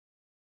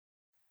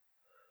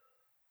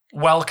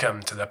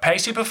Welcome to the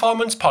Pacey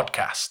Performance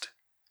Podcast.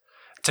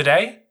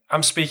 Today,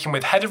 I'm speaking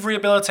with Head of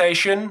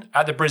Rehabilitation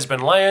at the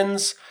Brisbane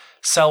Lions,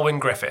 Selwyn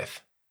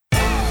Griffith.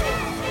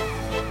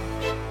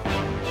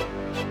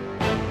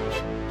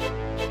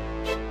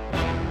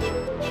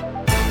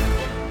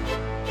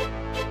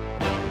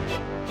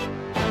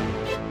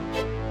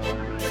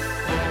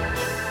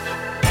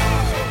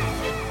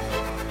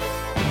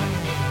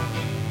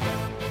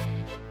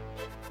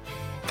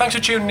 Thanks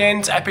for tuning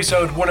in to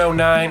episode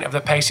 109 of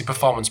the Pacey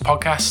Performance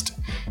Podcast.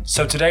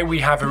 So today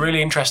we have a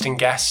really interesting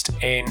guest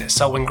in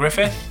Selwyn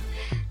Griffith.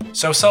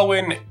 So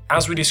Selwyn,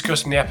 as we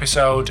discussed in the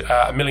episode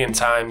a million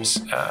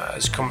times,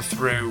 has come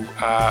through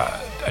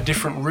a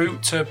different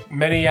route to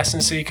many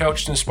S&C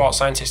coaches and sports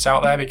scientists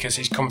out there because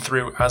he's come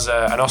through as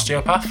an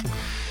osteopath.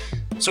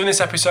 So in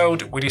this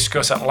episode, we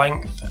discuss at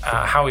length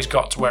how he's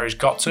got to where he's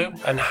got to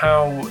and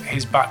how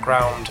his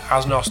background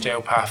as an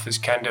osteopath has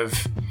kind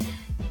of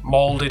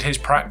moulded his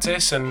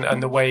practice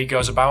and the way he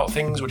goes about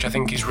things, which I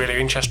think is really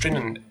interesting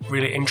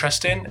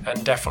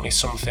and definitely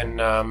something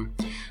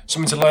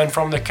to learn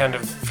from the kind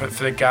of for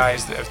the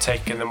guys that have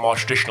taken the more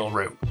traditional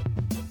route.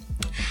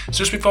 So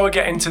just before we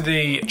get into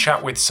the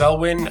chat with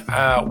Selwyn,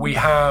 we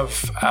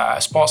have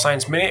a Sports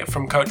Science Minute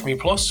from Coach Me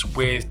Plus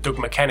with Doug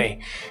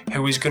McKenney,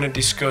 who is going to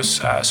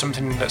discuss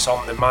something that's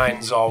on the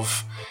minds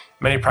of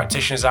many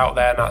practitioners out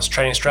there, and that's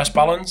training stress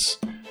balance.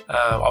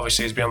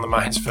 Obviously, it's been on the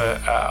minds for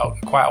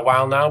quite a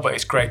while now, but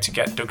it's great to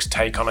get Doug's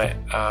take on it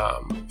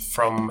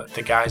from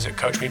the guys at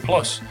Coach Me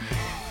Plus.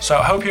 So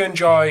I hope you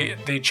enjoy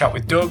the chat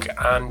with Doug,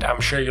 and I'm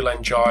sure you'll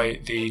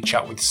enjoy the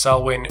chat with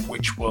Selwyn,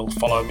 which will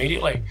follow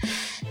immediately.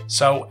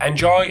 So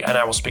enjoy, and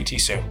I will speak to you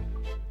soon.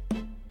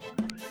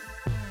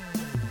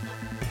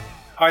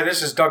 Hi,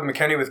 this is Doug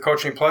McKenney with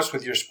Coach Me Plus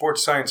with your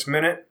Sports Science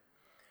Minute.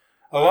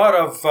 A lot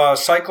of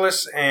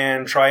cyclists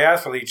and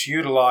triathletes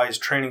utilize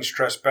training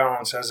stress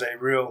balance as a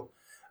real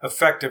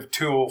effective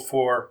tool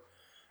for,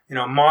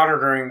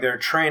 monitoring their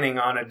training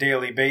on a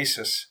daily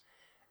basis.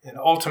 And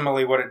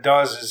ultimately what it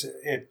does is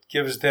it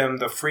gives them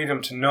the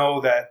freedom to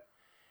know that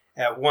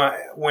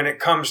when it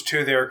comes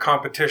to their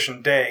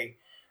competition day,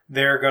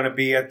 they're going to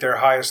be at their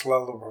highest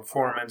level of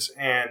performance,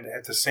 and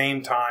at the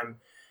same time,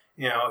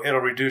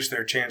 it'll reduce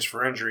their chance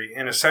for injury.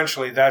 And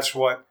essentially that's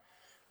what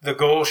the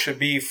goal should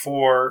be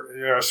for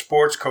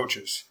sports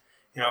coaches.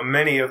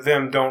 Many of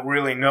them don't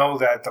really know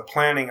that the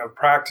planning of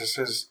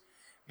practices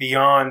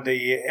beyond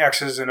the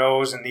X's and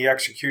O's and the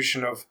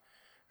execution of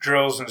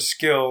drills and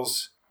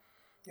skills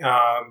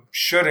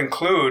should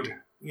include,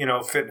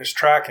 fitness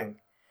tracking.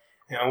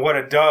 What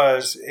it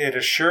does, it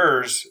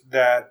assures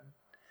that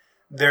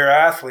their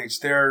athletes,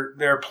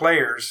 their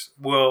players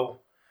will,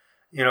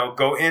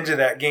 go into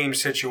that game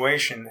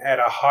situation at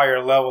a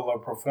higher level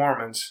of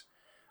performance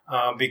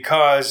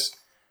because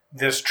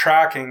this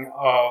tracking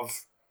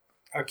of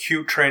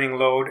acute training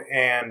load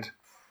and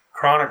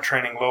chronic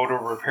training load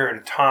over a period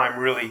of time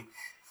really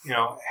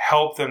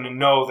help them to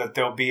know that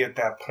they'll be at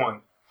that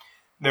point.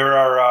 There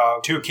are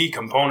two key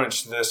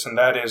components to this, and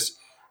that is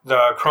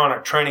the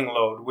chronic training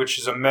load, which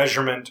is a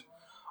measurement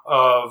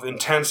of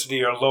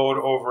intensity or load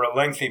over a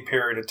lengthy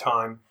period of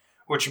time,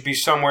 which would be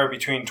somewhere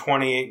between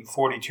 28 and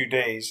 42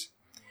 days.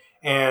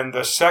 And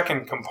the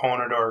second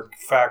component or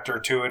factor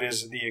to it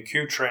is the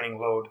acute training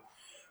load,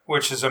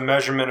 which is a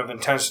measurement of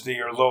intensity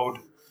or load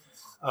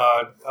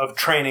of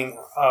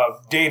training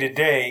day to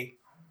day,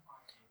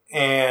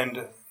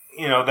 and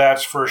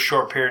that's for a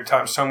short period of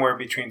time, somewhere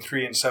between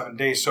 3 and 7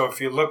 days. So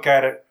if you look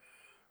at it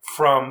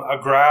from a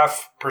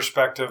graph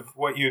perspective,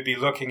 what you'd be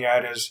looking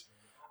at is,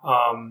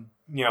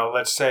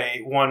 let's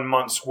say 1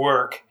 month's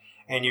work,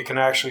 and you can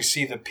actually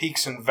see the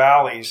peaks and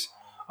valleys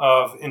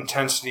of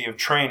intensity of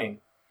training.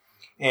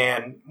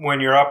 And when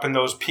you're up in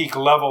those peak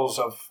levels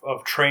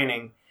of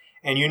training,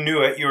 and you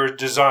knew it,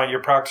 your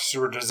practices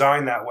were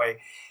designed that way,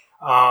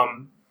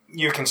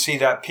 you can see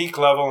that peak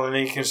level, and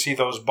then you can see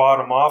those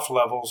bottom off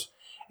levels,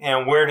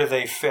 and where do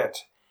they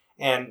fit?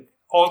 And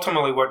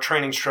ultimately what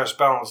training stress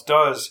balance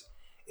does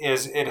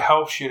is it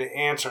helps you to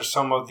answer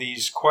some of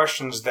these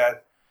questions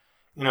that,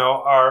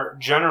 are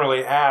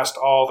generally asked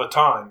all the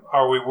time.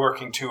 Are we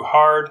working too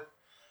hard?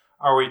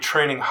 Are we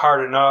training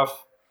hard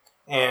enough?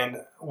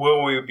 And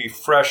will we be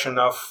fresh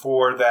enough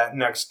for that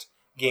next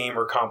game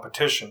or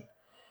competition?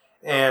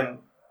 And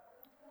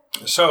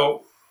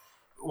so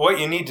what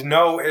you need to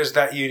know is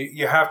that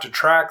you have to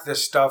track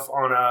this stuff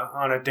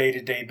on a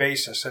day-to-day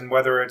basis, and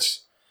whether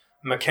it's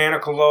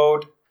mechanical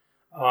load,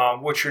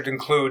 which would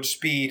include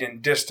speed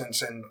and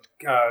distance and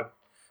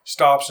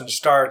stops and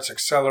starts,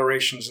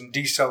 accelerations and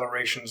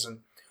decelerations,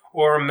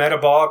 or a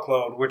metabolic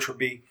load, which would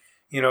be,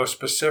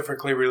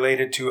 specifically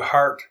related to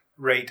heart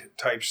rate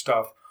type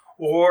stuff.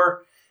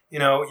 Or,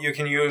 you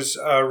can use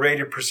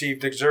rated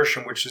perceived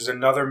exertion, which is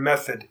another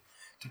method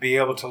to be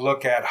able to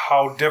look at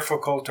how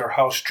difficult or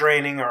how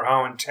straining or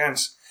how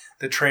intense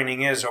the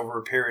training is over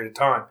a period of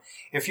time.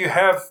 If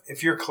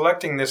you're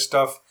collecting this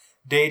stuff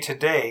day to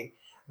day,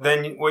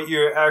 then what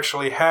you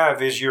actually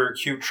have is your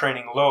acute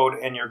training load,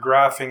 and you're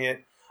graphing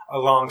it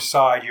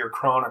alongside your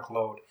chronic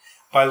load.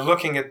 By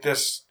looking at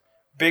this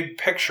big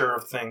picture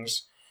of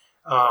things,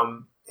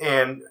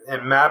 and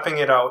mapping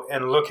it out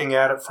and looking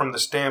at it from the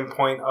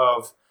standpoint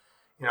of,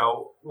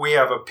 we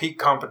have a peak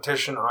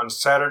competition on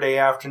Saturday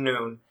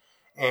afternoon,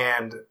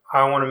 and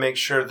I want to make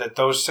sure that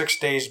those 6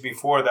 days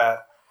before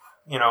that,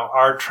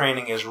 our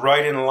training is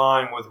right in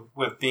line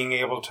with being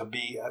able to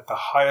be at the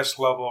highest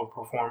level of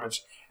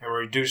performance and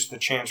reduce the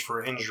chance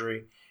for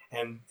injury.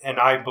 And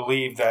I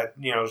believe that,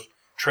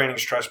 training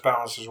stress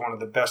balance is one of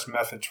the best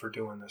methods for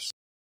doing this.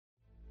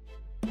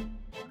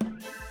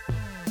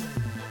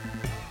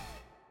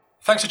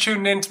 Thanks for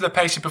tuning in to the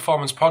Pacey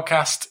Performance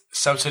Podcast.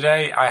 So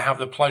today I have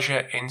the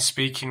pleasure in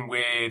speaking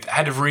with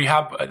Head of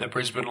Rehab at the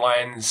Brisbane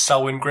Lions,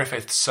 Selwyn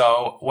Griffith.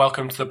 So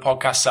welcome to the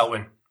podcast,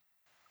 Selwyn.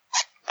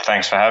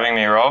 Thanks for having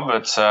me, Rob.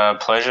 It's a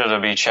pleasure to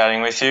be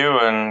chatting with you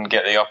and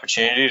get the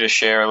opportunity to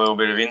share a little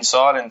bit of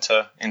insight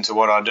into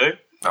what I do.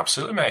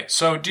 Absolutely, mate.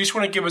 So do you just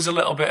want to give us a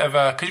little bit of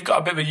because you've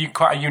got a bit of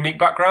quite a unique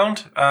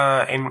background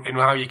in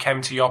how you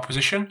came to your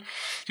position. Do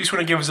you just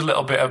want to give us a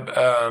little bit of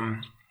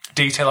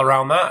detail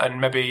around that and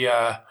maybe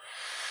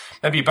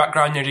your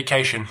background in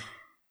education?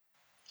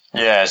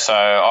 Yeah, so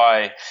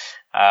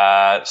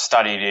I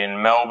studied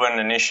in Melbourne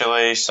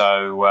initially,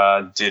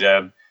 so did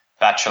a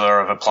Bachelor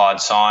of Applied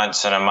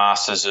Science and a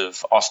Masters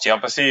of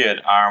Osteopathy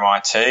at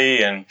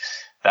RMIT, and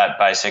that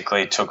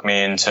basically took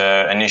me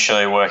into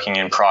initially working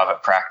in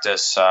private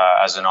practice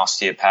as an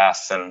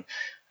osteopath, and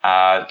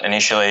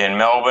initially in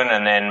Melbourne,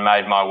 and then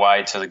made my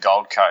way to the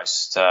Gold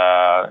Coast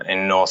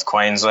in North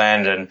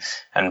Queensland,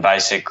 and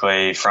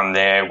basically from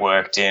there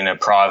worked in a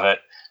private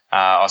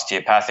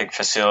osteopathic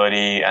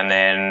facility, and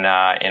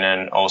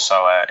then also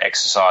a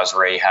exercise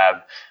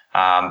rehab,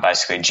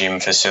 basically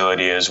gym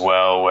facility as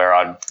well, where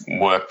I'd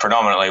work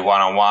predominantly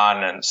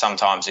one-on-one and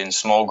sometimes in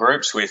small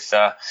groups with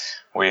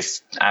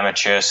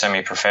amateur,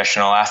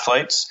 semi-professional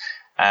athletes.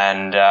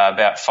 And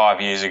about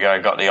 5 years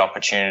ago, got the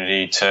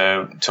opportunity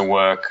to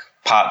work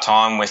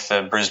part-time with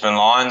the Brisbane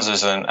Lions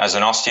as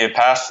an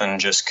osteopath and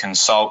just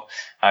consult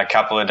a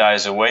couple of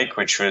days a week,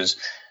 which was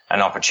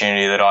an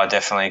opportunity that I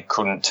definitely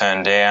couldn't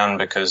turn down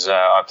because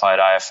I played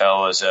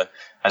AFL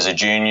as a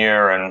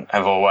junior and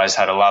have always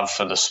had a love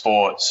for the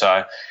sport.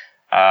 So,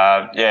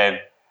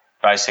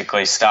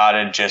 basically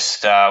started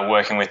just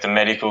working with the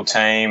medical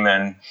team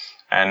and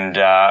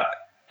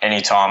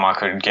anytime I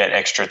could get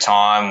extra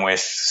time with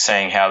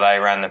seeing how they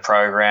ran the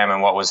program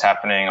and what was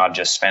happening, I'd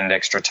just spend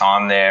extra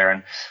time there,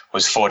 and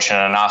was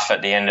fortunate enough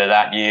at the end of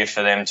that year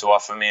for them to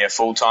offer me a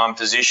full-time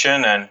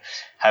position, and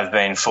have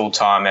been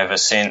full-time ever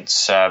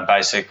since,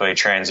 basically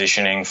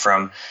transitioning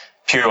from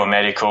pure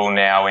medical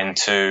now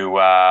into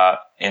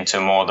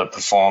more the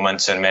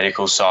performance and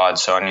medical side.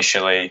 So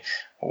initially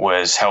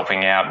was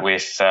helping out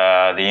with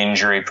the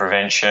injury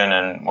prevention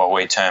and what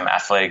we term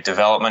athletic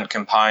development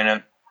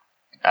component,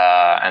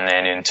 and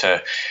then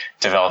into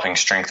developing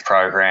strength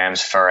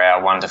programs for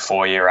our 1 to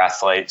 4 year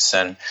athletes,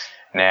 and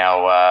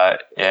now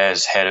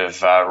as head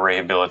of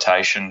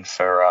rehabilitation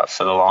for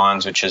the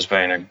Lions, which has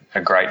been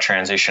a great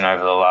transition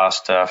over the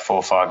last 4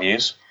 or 5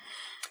 years.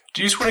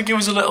 Do you just want to give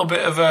us a little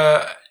bit of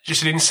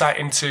just an insight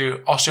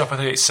into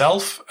osteopathy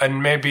itself,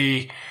 and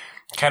maybe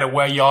kind of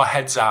where your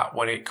head's at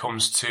when it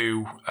comes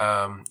to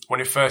when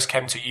it first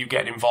came to you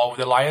getting involved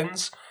with the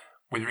Lions,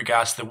 with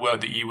regards to the work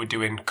that you were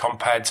doing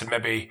compared to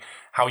maybe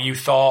how you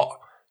thought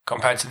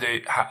compared to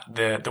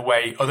the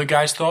way other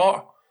guys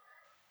thought?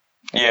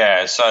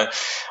 Yeah, so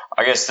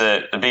I guess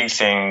the big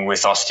thing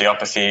with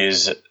osteopathy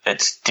is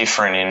it's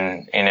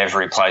different in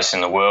every place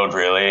in the world,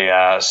 really.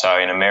 So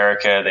in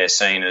America, they're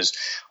seen as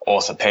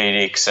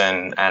orthopedics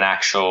and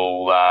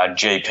actual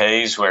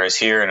GPs, whereas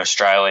here in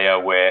Australia,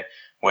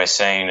 we're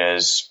seen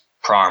as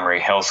primary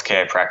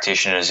healthcare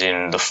practitioners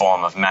in the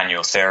form of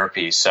manual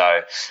therapy.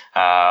 So,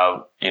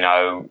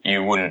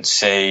 you wouldn't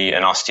see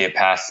an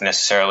osteopath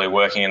necessarily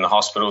working in the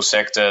hospital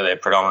sector. They're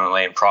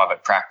predominantly in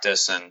private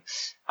practice and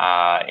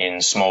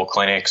in small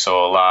clinics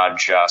or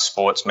large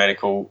sports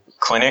medical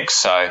clinics.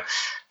 So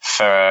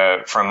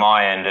from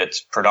my end,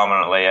 it's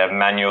predominantly a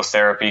manual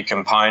therapy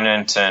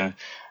component. And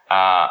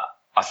I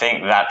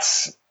think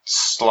that's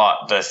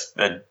the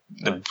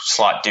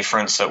slight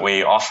difference that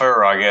we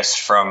offer, I guess,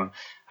 from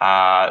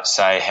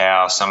say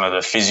how some of the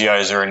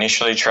physios are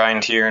initially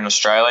trained here in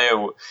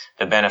Australia.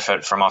 The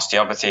benefit from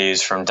osteopathy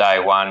is from day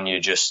one you're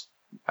just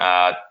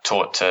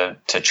taught to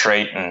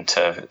treat and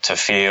to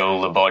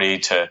feel the body,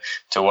 to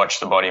watch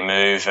the body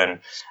move,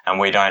 and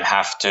we don't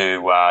have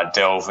to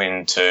delve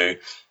into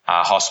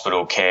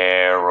hospital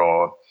care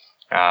or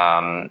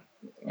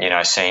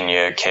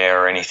senior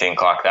care or anything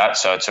like that.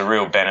 So it's a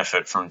real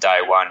benefit from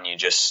day one. You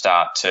just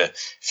start to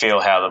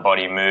feel how the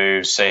body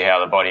moves, see how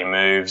the body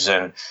moves,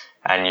 and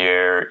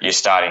you're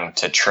starting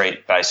to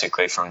treat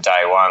basically from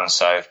day one.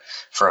 So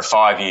for a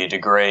 5-year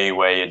degree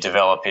where you're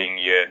developing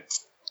your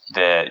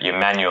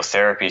manual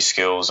therapy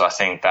skills, I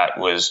think that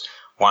was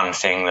one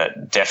thing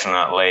that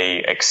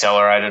definitely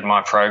accelerated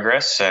my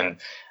progress. And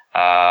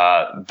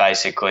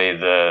basically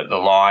the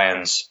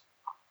Lions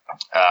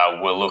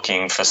were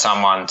looking for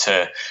someone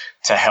to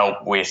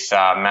help with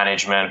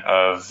management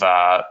of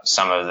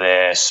some of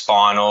their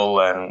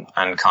spinal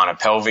and kind of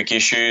pelvic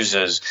issues,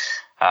 as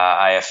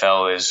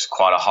AFL is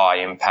quite a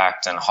high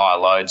impact and high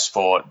load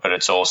sport, but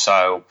it's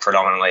also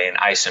predominantly an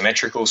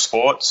asymmetrical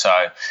sport. So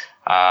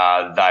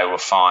they were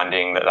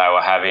finding that they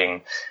were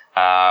having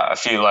a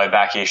few low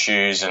back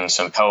issues and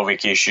some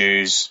pelvic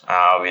issues,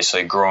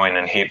 obviously groin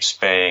and hips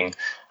being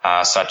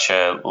such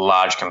a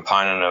large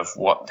component of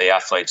what the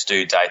athletes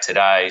do day to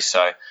day.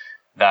 So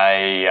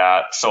they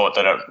thought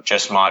that it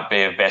just might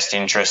be of best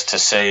interest to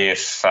see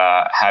if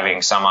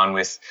having someone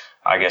with,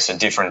 I guess, a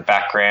different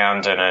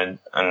background and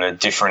a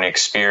different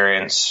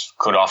experience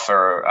could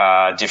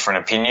offer different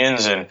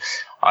opinions. And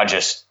I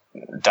just,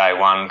 day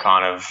one,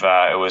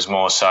 it was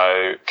more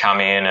so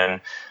come in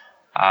and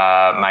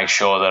make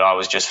sure that I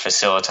was just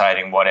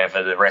facilitating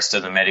whatever the rest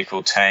of the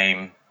medical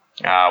team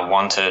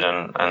wanted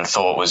and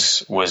thought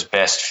was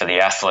best for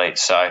the athlete.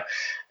 So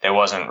there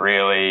wasn't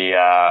really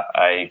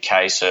a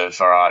case of,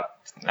 all right,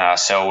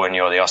 Selwyn,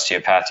 you're the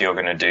osteopath, you're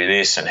going to do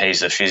this, and he's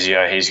the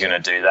physio, he's going to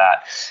do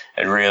that.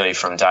 It really,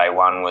 from day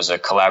one, was a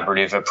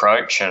collaborative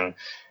approach, and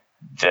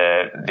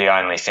the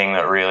only thing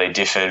that really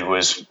differed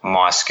was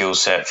my skill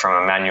set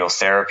from a manual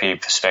therapy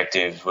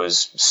perspective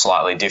was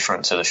slightly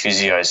different to the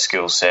physio's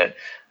skill set,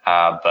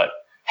 but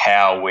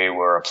how we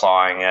were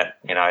applying it,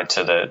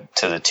 to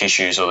the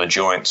tissues or the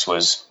joints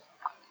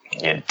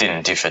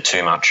didn't differ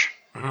too much.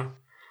 Mm-hmm.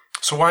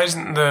 So why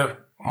isn't there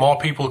more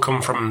people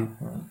come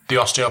from the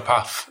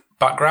osteopath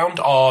background,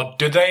 or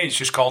did they? It's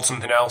just called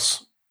something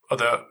else, in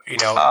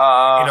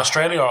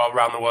Australia or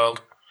around the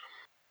world?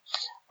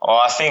 Well,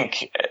 I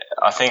think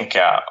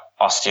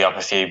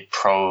osteopathy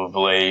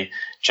probably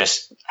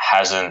just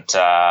hasn't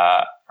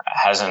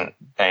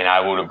been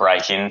able to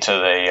break into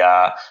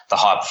the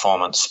high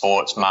performance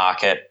sports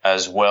market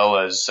as well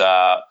as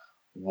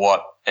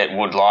what it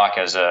would like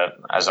as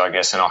I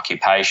guess an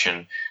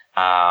occupation.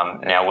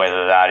 Now,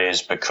 whether that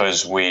is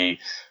because we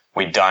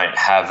don't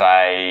have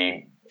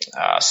a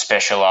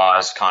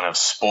specialised kind of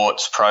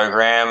sports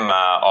program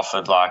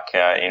offered like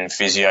in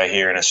physio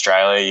here in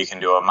Australia. You can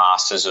do a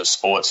Masters of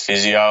Sports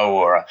Physio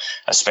or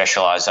a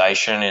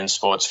specialisation in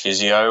sports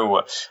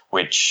physio,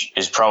 which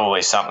is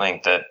probably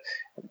something that,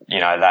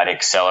 that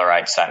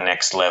accelerates that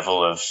next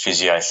level of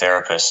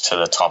physiotherapist to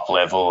the top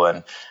level.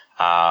 And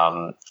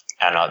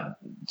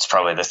it's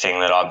probably the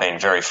thing that I've been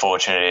very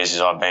fortunate is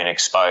I've been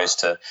exposed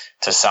to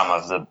some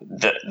of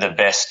the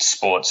best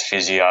sports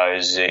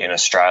physios in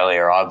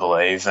Australia, I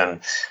believe.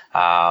 And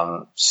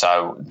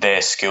so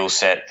their skill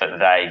set that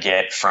they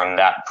get from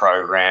that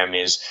program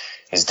is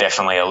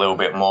definitely a little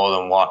bit more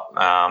than what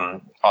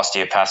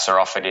osteopaths are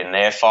offered in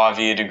their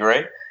 5-year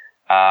degree.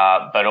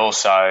 But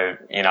also,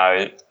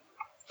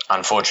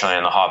 unfortunately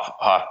in the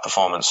high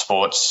performance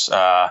sports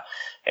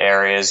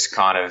areas,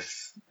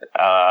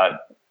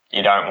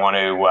 you don't want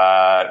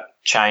to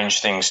change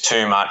things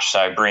too much.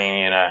 So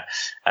bringing in an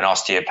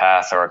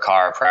osteopath or a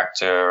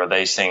chiropractor or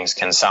these things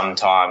can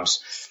sometimes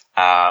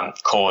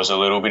cause a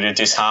little bit of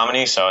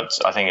disharmony. So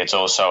I think it's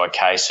also a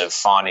case of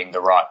finding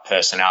the right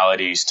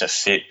personalities to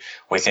fit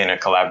within a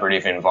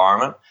collaborative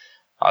environment.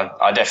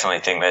 I definitely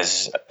think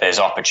there's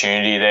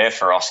opportunity there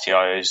for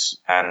osteos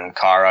and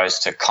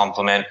chiros to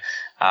complement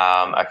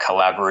a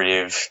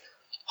collaborative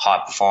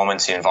high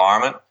performance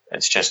environment.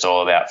 It's just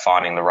all about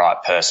finding the right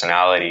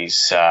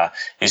personalities.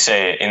 You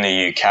see in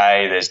the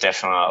UK, there's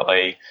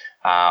definitely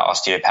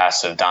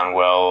osteopaths have done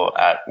well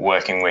at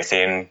working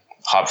within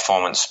high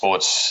performance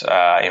sports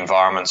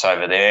environments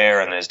over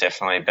there, and there's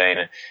definitely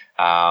been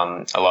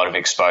a lot of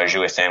exposure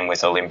with them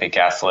with Olympic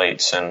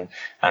athletes and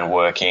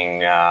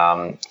working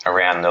around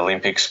the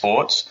Olympic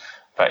sports.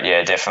 But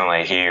yeah,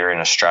 definitely here in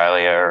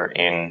Australia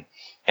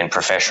in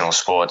professional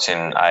sports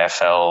in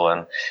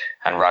AFL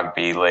and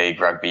rugby league,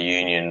 rugby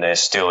union, there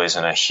still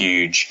isn't a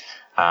huge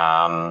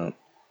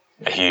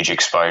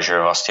exposure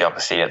of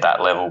osteopathy at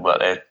that level, but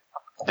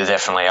there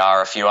definitely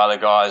are a few other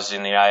guys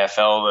in the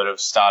AFL that have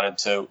started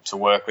to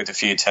work with a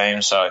few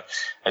teams, so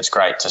it's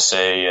great to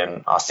see.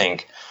 And I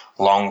think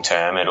long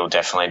term it'll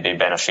definitely be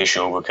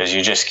beneficial because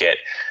you just get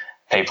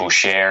people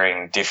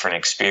sharing different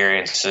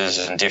experiences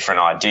and different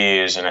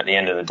ideas, and at the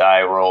end of the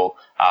day we're all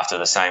after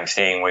the same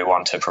thing. We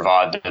want to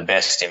provide the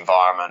best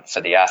environment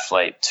for the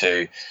athlete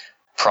to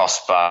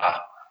prosper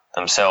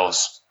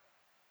themselves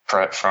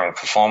from a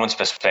performance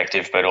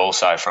perspective, but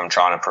also from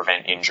trying to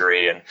prevent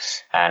injury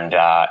and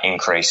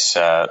increase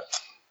return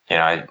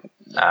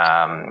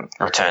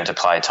to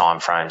play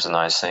timeframes and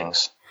those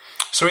things.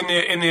 So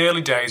in the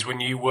early days when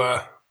you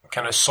were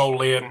kind of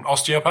solely an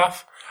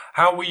osteopath,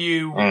 how were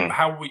you?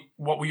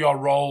 What were your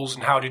roles,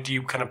 and how did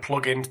you kind of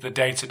plug into the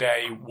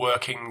day-to-day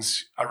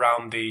workings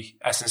around the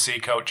S&C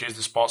coaches,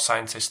 the sports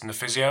scientists, and the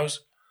physios?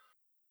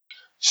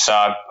 So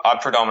I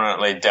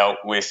predominantly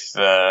dealt with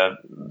the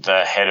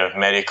head of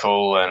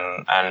medical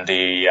and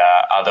the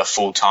other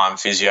full-time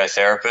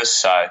physiotherapists.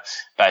 So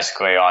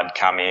basically I'd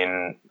come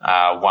in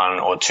 1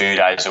 or 2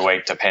 days a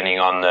week depending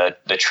on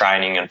the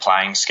training and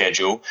playing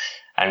schedule,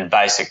 and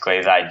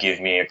basically they'd give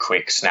me a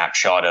quick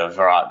snapshot of,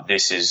 all right,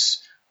 this is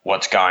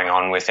what's going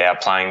on with our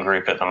playing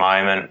group at the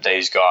moment.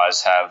 These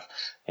guys have,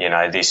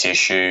 this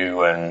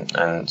issue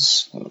and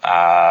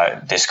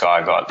this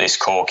guy got this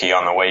corky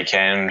on the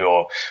weekend,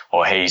 or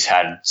he's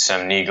had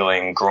some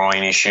niggling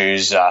groin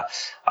issues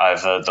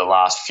over the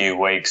last few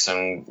weeks,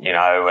 and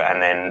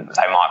then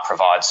they might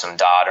provide some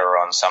data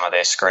on some of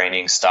their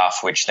screening stuff,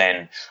 which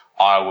then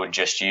I would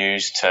just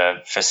use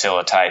to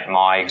facilitate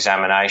my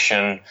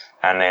examination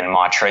and then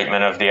my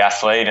treatment of the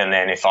athlete. And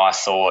then if I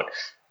thought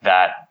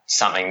that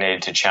something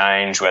needed to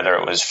change, whether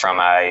it was from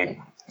a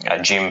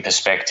gym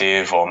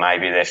perspective or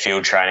maybe their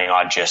field training,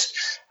 I'd just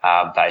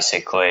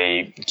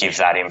basically give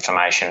that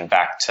information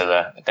back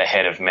to the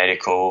head of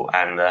medical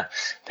and the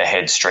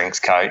head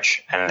strength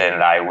coach, and then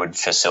they would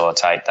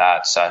facilitate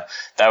that. So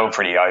they were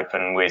pretty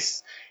open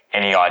with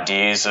any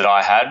ideas that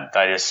I had.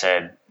 They just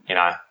said,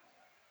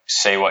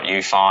 see what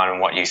you find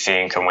and what you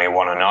think, and we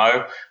want to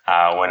know.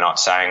 We're not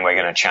saying we're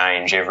going to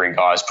change every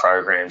guy's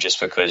program just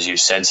because you've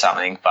said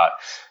something, but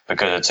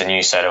because it's a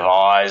new set of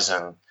eyes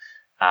and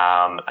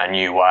a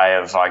new way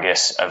of, I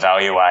guess,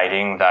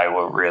 evaluating, they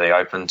were really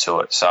open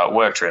to it. So it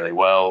worked really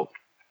well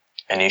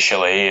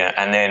initially.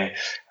 And then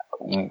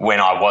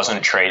when I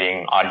wasn't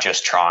treating, I'd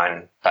just try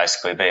and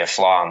basically be a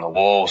fly on the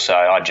wall. So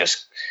I'd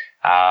just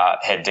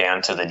head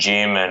down to the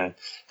gym and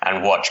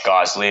watch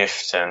guys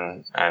lift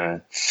and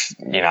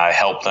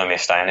help them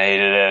if they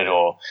needed it,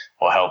 or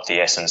help the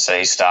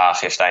S&C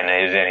staff if they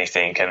needed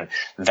anything. And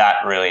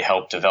that really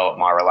helped develop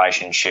my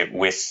relationship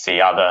with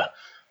the other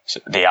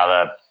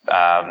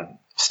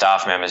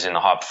staff members in the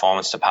high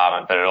performance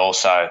department, but it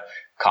also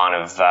kind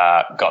of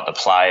got the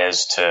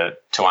players to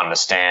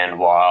understand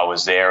why I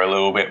was there a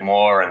little bit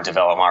more and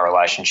develop my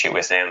relationship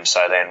with them.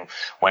 So then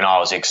when I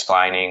was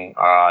explaining,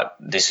 all right,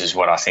 this is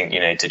what I think you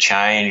need to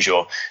change,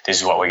 or this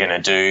is what we're going to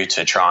do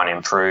to try and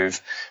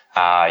improve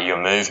your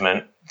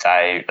movement,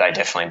 they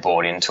definitely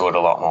bought into it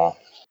a lot more.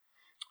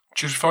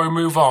 Just before we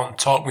move on,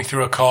 talk me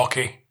through a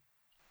corky.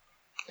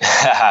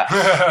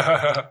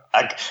 A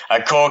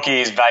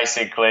corky is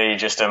basically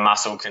just a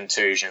muscle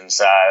contusion.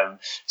 So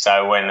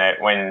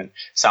when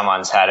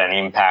someone's had an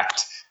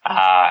impact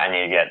and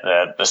you get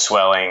the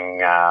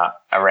swelling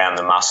around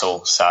the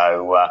muscle.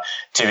 So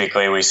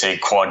typically we see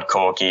quad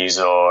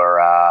corkies or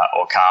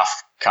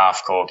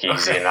calf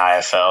corkies in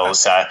AFL.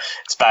 So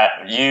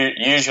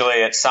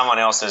usually it's someone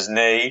else's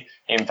knee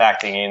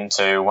impacting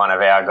into one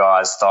of our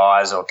guys'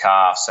 thighs or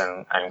calves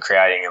and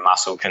creating a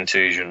muscle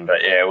contusion.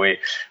 But yeah, we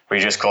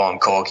just call them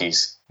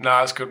corkies. No,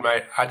 that's good,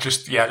 mate. I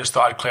just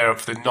thought I'd clear up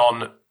for the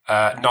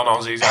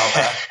non-Aussies out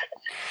there.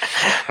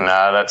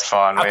 No, that's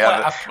fine. We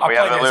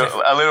have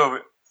a little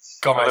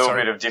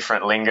bit of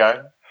different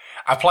lingo.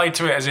 I played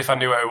to it as if I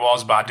knew what it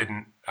was, but I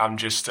didn't. I'm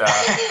just...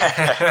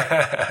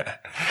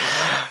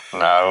 No,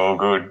 all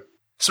good.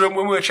 So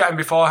when we were chatting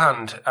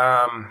beforehand,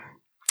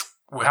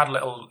 we had a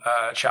little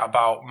chat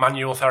about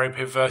manual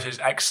therapy versus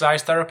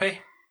exercise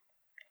therapy.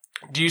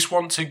 Do you just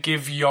want to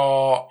give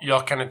your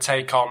kind of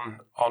take on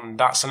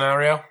that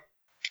scenario?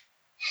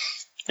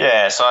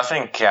 Yeah, so I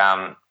think,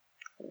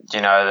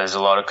 there's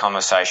a lot of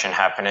conversation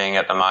happening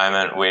at the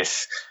moment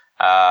with,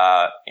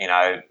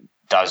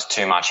 does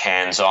too much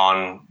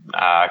hands-on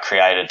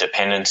create a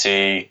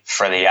dependency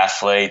for the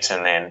athlete,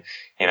 and then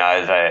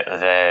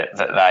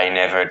they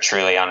never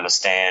truly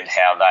understand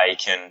how they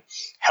can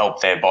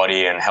help their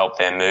body and help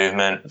their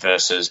movement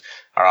versus,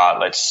 all right,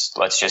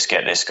 let's just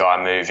get this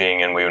guy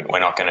moving and we're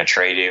not going to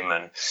treat him.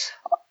 And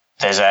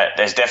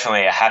there's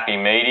definitely a happy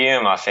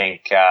medium. I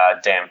think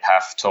Dan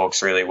Paff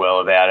talks really well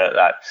about it,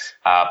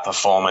 that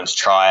performance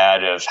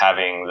triad of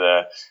having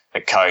the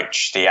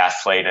coach, the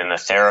athlete and the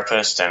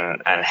therapist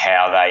and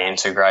how they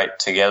integrate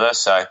together.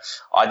 So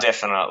I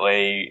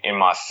definitely, in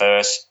my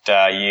first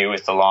year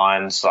with the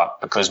Lions,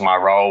 because my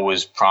role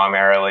was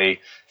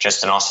primarily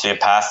just an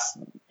osteopath,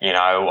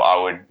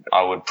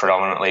 I would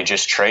predominantly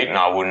just treat, and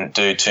I wouldn't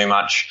do too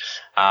much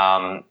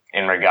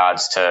in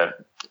regards to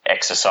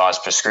exercise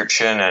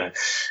prescription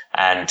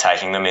and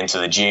taking them into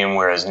the gym.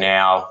 Whereas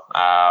now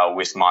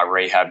with my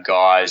rehab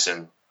guys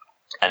and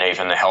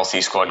even the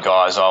healthy squad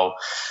guys,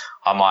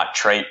 I might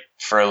treat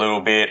for a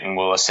little bit and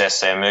we'll assess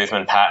their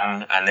movement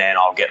pattern, and then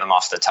I'll get them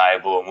off the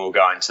table and we'll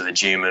go into the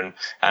gym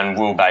and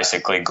we'll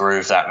basically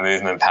groove that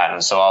movement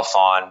pattern. So I'll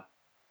find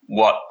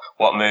what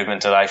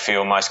movement do they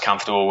feel most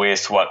comfortable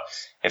with, what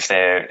if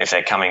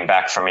they're coming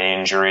back from an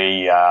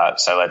injury.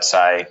 So let's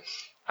say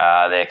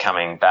they're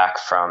coming back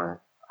from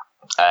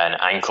an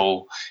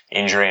ankle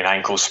injury, an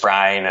ankle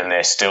sprain, and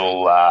they're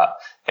still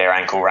their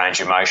ankle range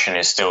of motion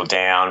is still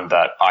down,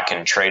 but I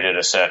can treat it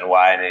a certain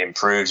way and it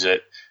improves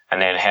it.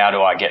 And then how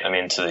do I get them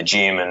into the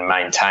gym and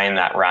maintain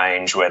that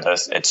range, whether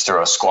it's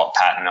through a squat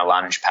pattern, a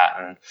lunge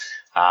pattern,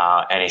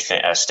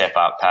 anything, a step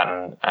up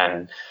pattern.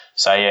 And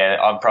so, yeah,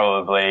 I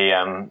probably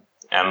am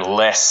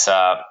less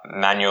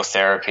manual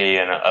therapy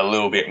and a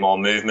little bit more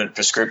movement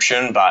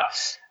prescription, but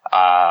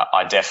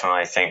I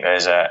definitely think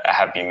there's a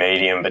happy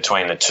medium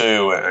between the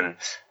two. And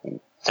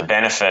the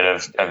benefit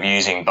of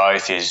using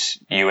both is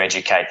you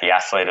educate the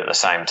athlete at the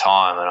same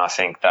time. And I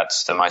think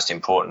that's the most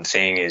important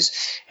thing, is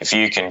if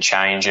you can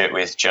change it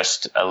with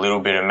just a little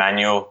bit of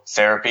manual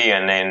therapy,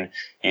 and then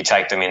you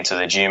take them into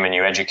the gym and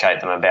you educate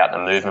them about the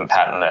movement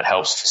pattern that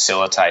helps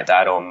facilitate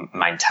that or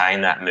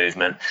maintain that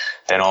movement,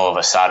 then all of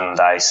a sudden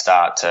they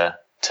start to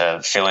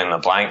fill in the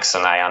blanks,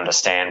 and they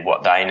understand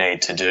what they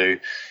need to do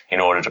in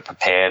order to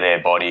prepare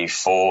their body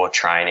for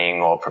training,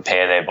 or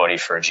prepare their body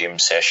for a gym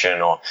session,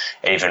 or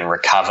even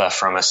recover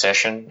from a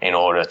session, in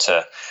order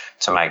to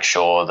make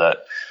sure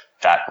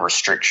that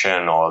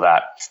restriction or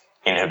that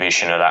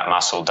inhibition of that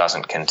muscle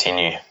doesn't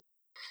continue.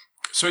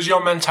 So has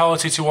your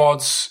mentality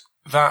towards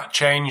that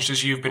changed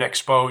as you've been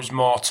exposed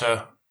more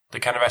to the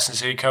kind of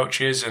S&C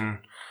coaches and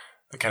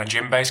the kind of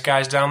gym-based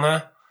guys down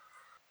there?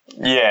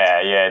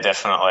 Yeah,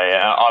 definitely.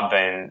 I've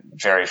been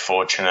very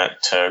fortunate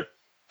to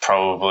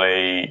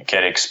probably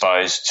get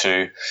exposed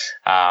to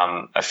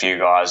a few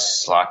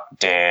guys like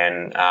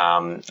Dan,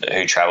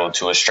 who travelled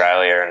to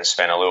Australia, and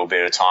spent a little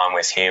bit of time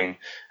with him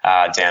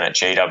down at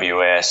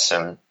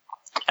GWS,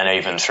 and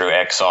even through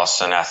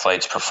Exos and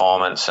Athletes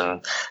Performance,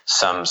 and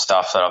some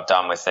stuff that I've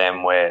done with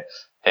them where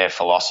their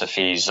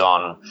philosophies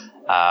on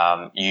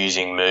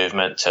using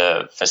movement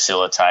to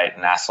facilitate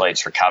an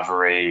athlete's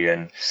recovery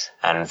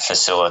and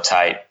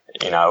facilitate,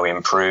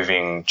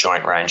 improving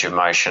joint range of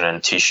motion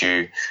and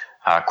tissue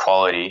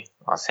quality,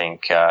 I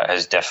think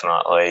has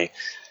definitely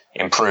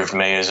improved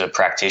me as a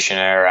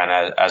practitioner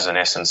and as an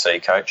S&C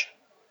coach.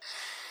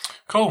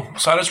 Cool.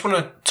 So I just want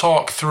to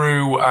talk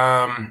through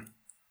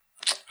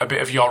a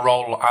bit of your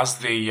role as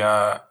the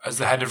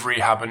head of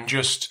rehab, and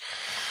just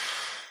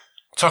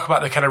talk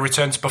about the kind of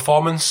return to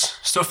performance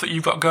stuff that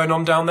you've got going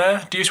on down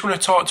there. Do you just want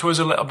to talk to us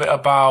a little bit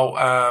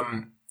about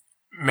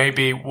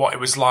maybe what it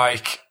was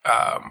like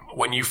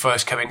when you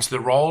first came into the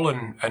role,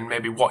 and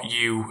maybe what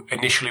you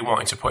initially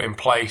wanted to put in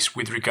place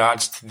with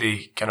regards to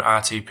the kind of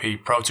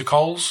RTP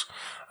protocols,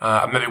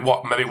 and maybe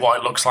what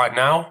it looks like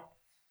now?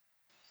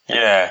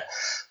 Yeah.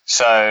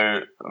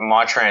 So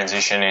my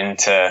transition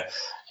into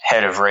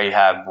head of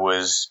rehab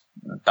was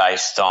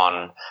based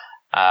on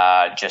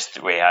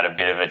we had a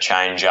bit of a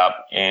change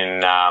up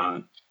in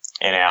our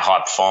high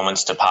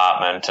performance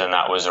department, and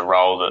that was a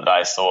role that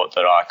they thought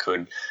that I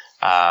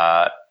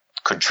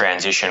could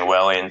transition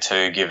well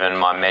into, given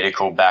my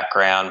medical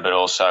background, but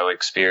also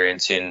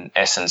experience in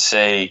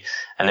S&C.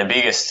 And the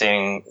biggest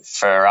thing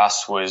for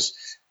us was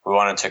we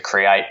wanted to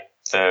create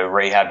the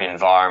rehab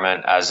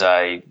environment as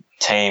a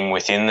team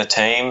within the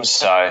team.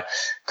 So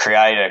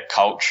create a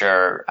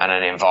culture and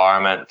an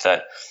environment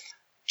that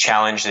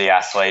challenged the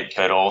athlete,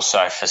 but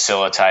also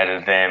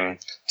facilitated them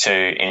to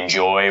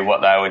enjoy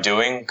what they were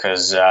doing.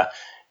 Because,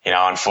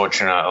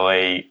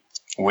 unfortunately,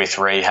 with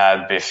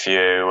rehab, if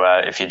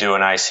you do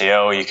an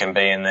ACL, you can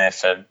be in there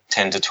for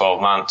 10 to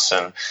 12 months.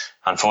 And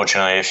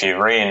unfortunately, if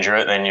you re-injure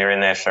it, then you're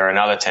in there for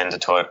another 10 to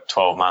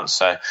 12 months.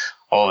 So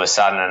all of a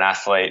sudden, an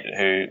athlete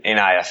who in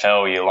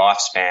AFL, your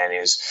lifespan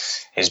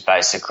is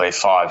basically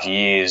 5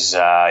 years,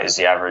 is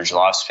the average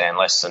lifespan,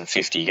 less than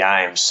 50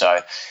 games. So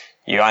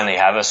you only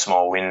have a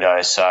small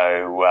window.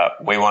 So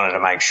we wanted to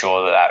make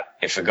sure that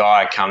if a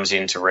guy comes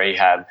into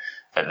rehab,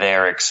 that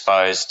they're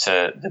exposed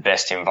to the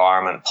best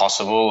environment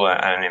possible,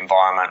 an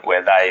environment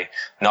where they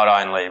not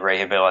only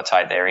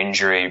rehabilitate their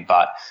injury,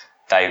 but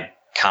they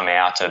come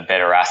out a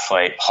better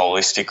athlete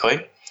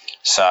holistically.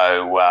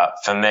 So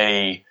for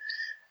me,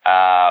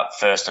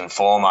 first and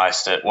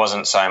foremost, it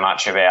wasn't so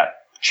much about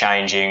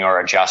changing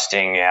or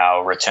adjusting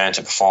our return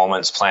to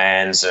performance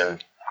plans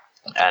and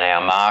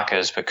our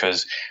markers,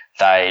 because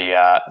they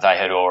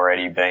had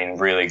already been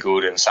really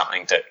good, and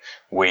something that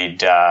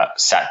we'd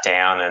sat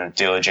down and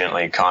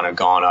diligently kind of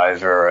gone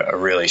over a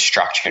really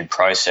structured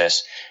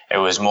process. It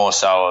was more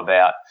so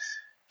about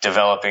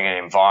developing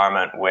an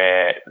environment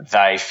where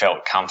they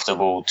felt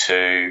comfortable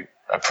to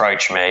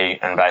approach me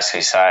and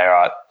basically say, all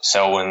right,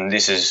 Selwyn,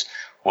 this is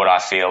what I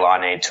feel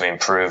I need to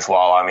improve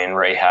while I'm in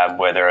rehab,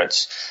 whether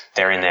it's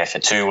they're in there for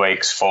 2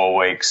 weeks, 4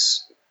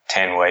 weeks,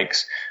 10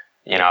 weeks.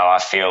 I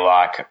feel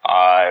like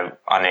I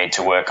need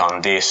to work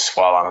on this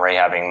while I'm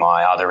rehabbing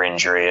my other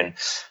injury. And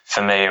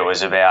for me, it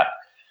was about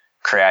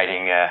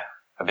creating a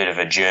bit of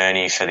a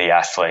journey for the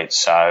athlete.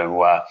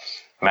 So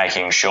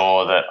making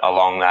sure that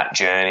along that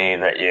journey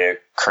that you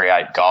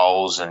create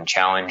goals and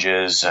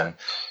challenges, and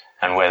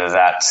whether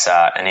that's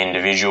an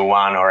individual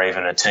one or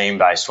even a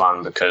team-based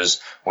one,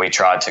 because we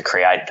tried to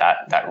create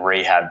that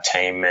rehab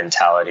team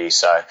mentality.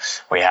 So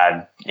we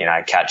had,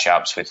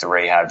 catch-ups with the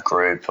rehab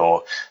group,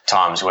 or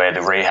times where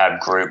the rehab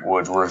group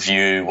would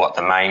review what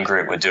the main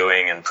group were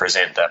doing and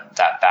present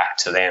that back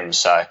to them.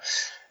 So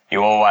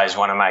you always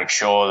want to make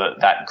sure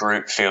that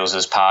group feels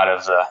as part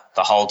of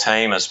the whole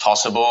team as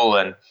possible.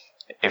 And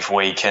if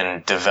we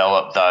can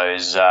develop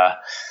those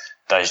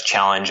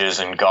challenges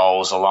and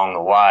goals along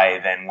the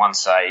way, then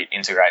once they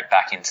integrate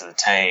back into the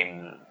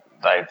team,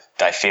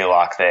 they feel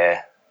like they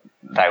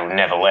were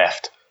never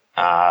left,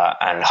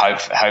 and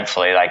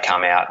hopefully they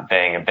come out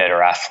being a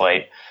better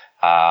athlete,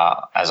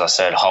 as I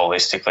said,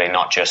 holistically,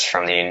 not just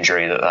from the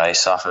injury that they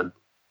suffered.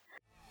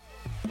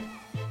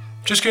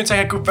 Just going to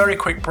take a very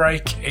quick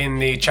break in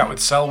the chat with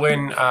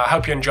Selwyn. I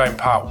hope you're enjoying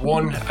part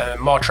 1 and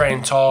more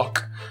training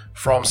talk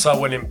from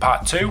Selwyn in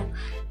part 2.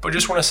 But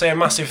just want to say a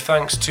massive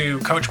thanks to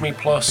Coach Me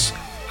Plus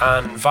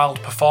and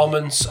Vald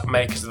Performance,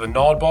 makers of the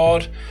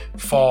Nordboard,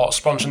 for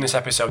sponsoring this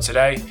episode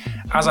today.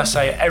 As I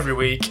say every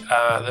week,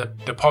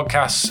 the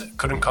podcast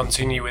couldn't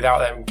continue without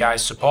them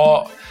guys'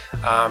 support.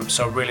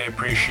 So really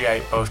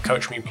appreciate both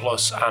Coach Me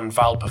Plus and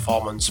Vald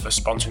Performance for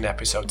sponsoring the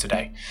episode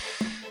today.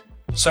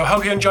 So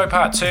hope you enjoy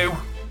part 2.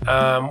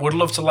 Would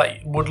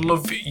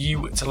love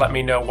you to let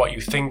me know what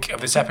you think of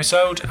this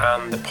episode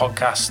and the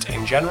podcast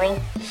in general.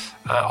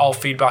 All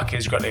feedback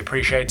is greatly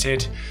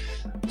appreciated.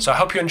 So I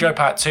hope you enjoy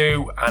part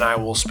 2, and I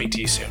will speak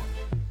to you soon.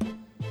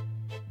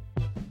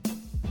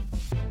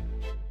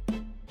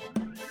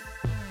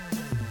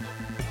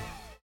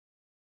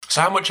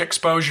 So how much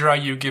exposure are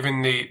you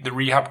giving the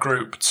rehab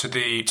group to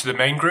the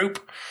main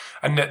group?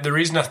 And the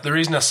reason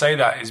I say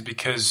that is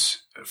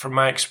because from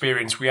my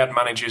experience, we had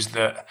managers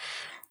that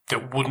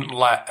wouldn't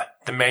let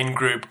the main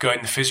group go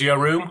in the physio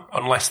room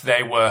unless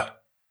they were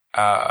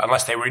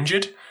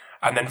injured,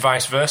 and then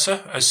vice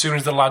versa. As soon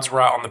as the lads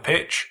were out on the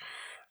pitch,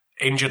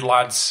 injured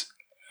lads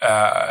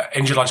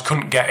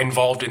couldn't get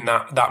involved in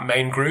that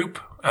main group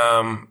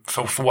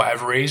for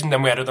whatever reason.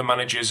 Then we had other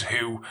managers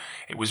who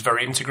it was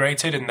very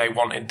integrated and they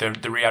wanted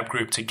the rehab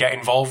group to get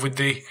involved with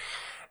the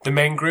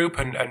main group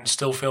and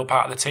still feel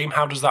part of the team.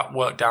 How does that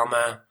work down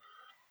there?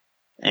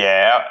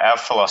 Yeah, our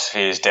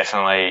philosophy is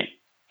definitely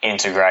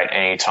integrate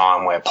any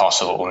time where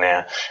possible.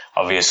 Now,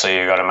 obviously,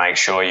 you've got to make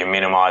sure you're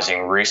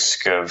minimising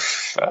risk of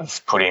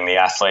putting the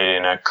athlete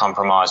in a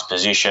compromised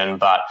position,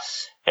 but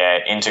yeah,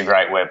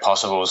 integrate where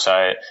possible.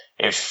 So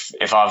if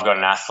I've got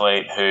an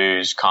athlete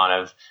who's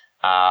kind of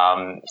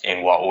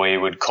in what we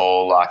would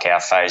call like our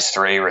phase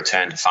 3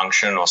 return to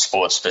function or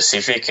sports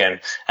specific, and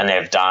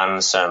they've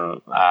done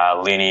some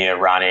linear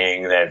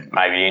running, they've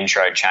maybe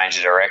intro change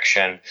of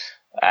direction,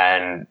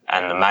 and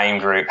the main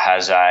group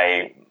has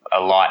a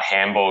light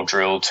handball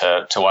drill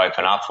to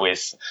open up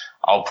with,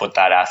 I'll put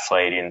that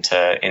athlete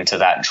into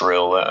that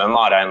drill. It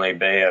might only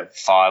be a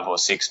 5 or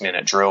 6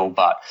 minute drill,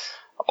 but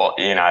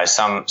you know,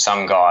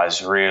 some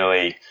guys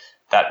really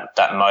that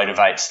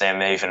motivates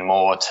them even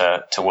more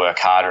to work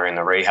harder in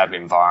the rehab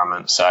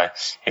environment. So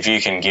if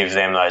you can give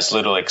them those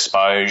little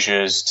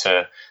exposures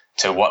to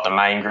what the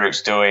main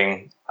group's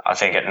doing, I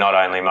think it not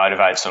only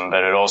motivates them,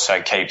 but it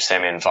also keeps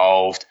them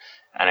involved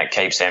and it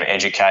keeps them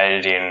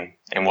educated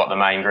in what the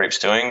main group's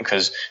doing,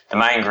 because the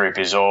main group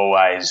is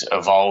always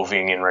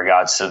evolving in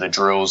regards to the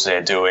drills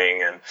they're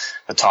doing and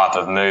the type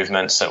of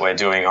movements that we're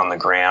doing on the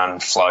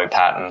ground, flow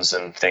patterns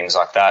and things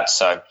like that.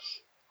 So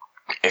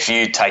if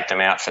you take them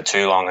out for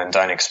too long and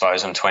don't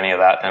expose them to any of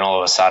that, then all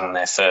of a sudden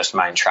their first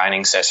main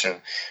training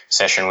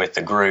session with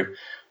the group,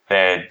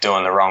 they're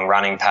doing the wrong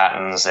running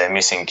patterns, they're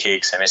missing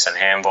kicks, they're missing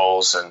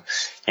handballs, and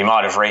you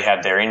might have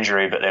rehabbed their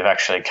injury, but they've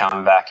actually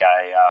come back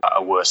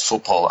a worse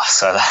footballer.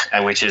 So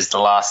which is the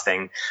last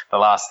thing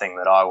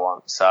that I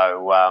want.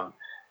 So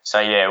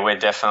yeah, we're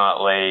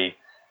definitely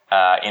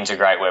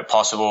integrate where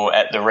possible.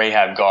 At the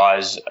rehab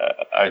guys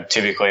are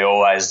typically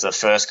always the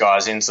first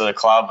guys into the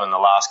club and the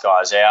last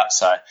guys out.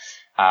 So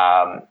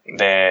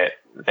they're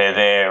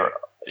there,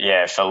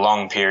 yeah, for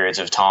long periods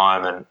of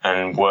time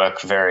and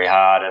work very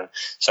hard. And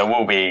so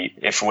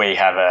if we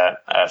have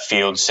a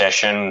field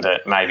session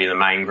that maybe the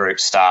main group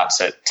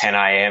starts at 10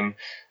 a.m.,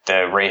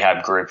 the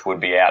rehab group would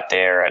be out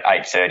there at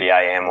 8:30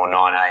 a.m. or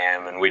 9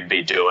 a.m. and we'd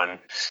be doing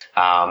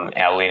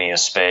our linear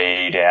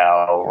speed,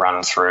 our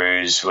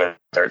run-throughs,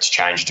 whether it's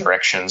change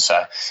direction.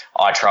 So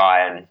I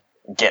try and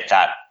get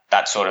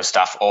that sort of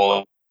stuff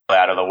all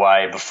out of the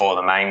way before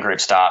the main group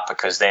start,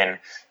 because then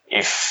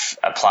if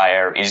a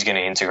player is going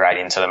to integrate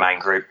into the main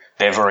group,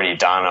 they've already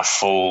done a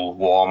full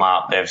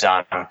warm-up.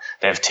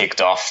 They've ticked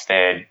off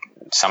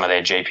some of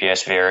their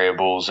GPS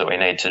variables that we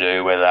need to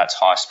do, whether that's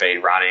high-speed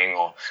running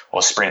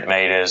or sprint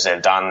meters.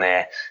 They've done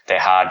their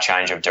hard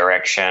change of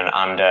direction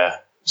under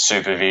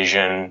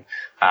supervision,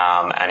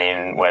 and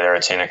in whether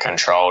it's in a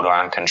controlled or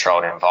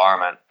uncontrolled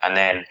environment. And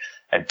then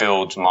it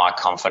builds my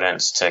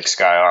confidence to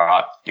go, all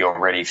right, you're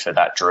ready for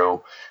that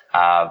drill.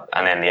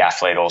 And then the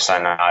athlete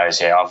also knows,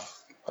 yeah,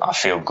 I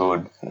feel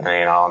good, you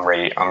know,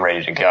 I'm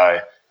ready to go.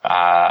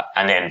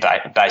 And then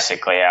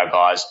basically our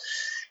guys,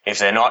 if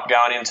they're not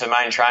going into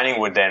main training,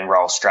 would then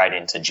roll straight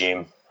into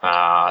gym.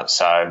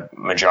 So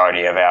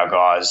majority of our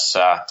guys,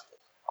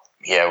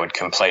 would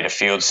complete a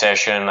field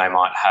session. They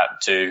might have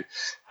to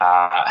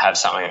have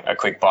a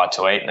quick bite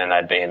to eat, and then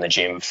they'd be in the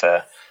gym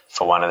for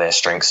one of their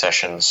strength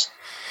sessions.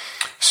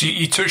 So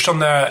you touched on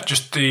there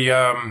just the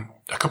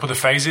a couple of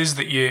the phases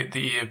that you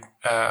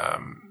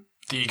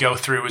go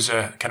through as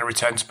a kind of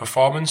return to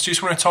performance. Do you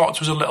just want to talk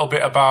to us a little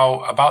bit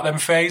about them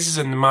phases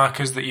and the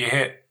markers that you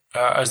hit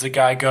as the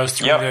guy goes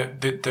through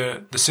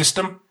the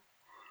system?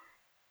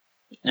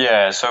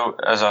 Yeah, so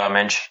as I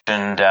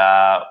mentioned,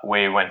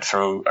 we went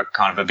through a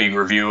kind of a big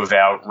review of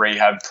our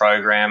rehab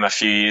program a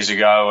few years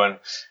ago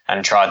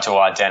and tried to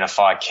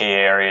identify key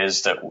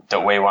areas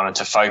that we wanted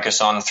to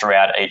focus on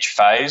throughout each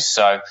phase.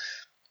 So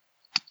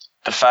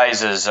the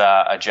phases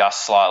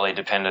adjust slightly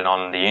dependent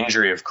on the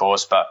injury, of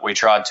course, but we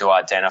tried to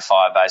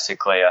identify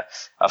basically a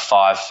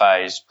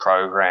 5-phase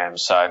program.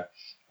 So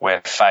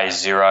where phase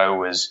 0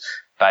 was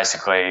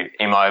basically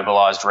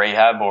immobilized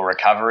rehab or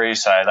recovery.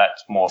 So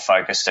that's more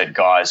focused at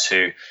guys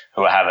who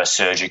have a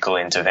surgical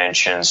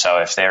intervention. So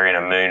if they're in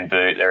a moon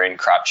boot, they're in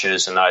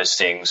crutches and those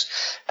things,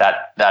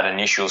 that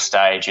initial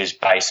stage is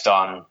based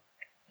on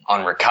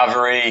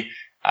recovery.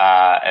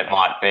 It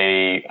might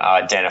be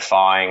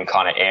identifying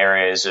kind of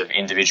areas of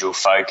individual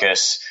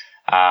focus,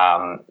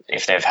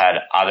 if they've had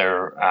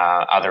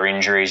other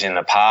injuries in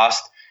the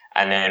past.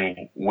 And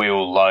then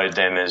we'll load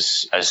them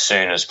as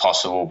soon as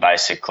possible,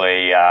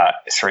 basically,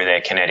 through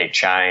their kinetic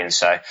chain.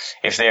 So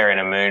if they're in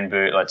a moon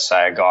boot, let's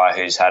say a guy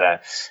who's had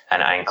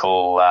an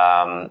ankle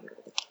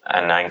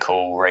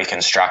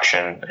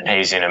reconstruction and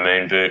he's in a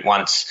moon boot,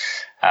 once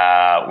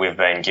we've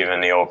been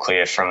given the all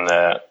clear from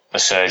the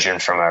surgeon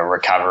from a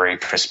recovery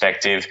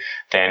perspective,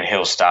 then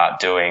he'll start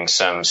doing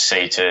some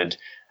seated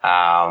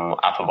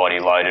upper body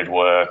loaded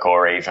work,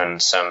 or even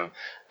some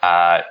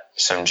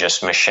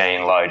just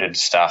machine loaded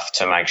stuff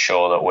to make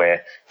sure that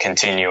we're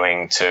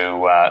continuing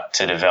to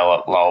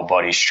develop lower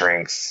body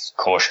strength,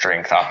 core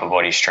strength, upper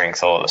body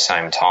strength all at the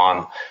same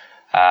time.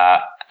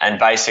 And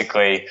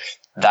basically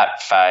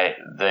that phase,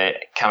 the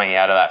coming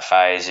out of that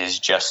phase is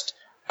just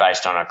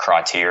based on a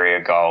criteria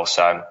goal.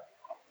 So,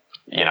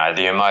 you know,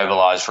 the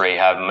immobilized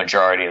rehab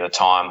majority of the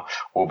time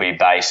will be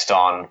based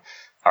on,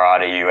 all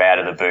right, are you out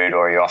of the boot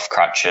or are you off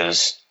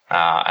crutches,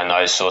 and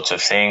those sorts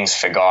of things.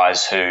 For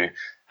guys who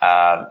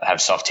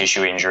have soft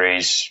tissue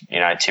injuries, you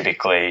know,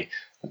 typically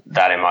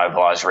that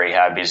immobilized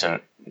rehab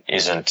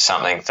isn't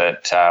something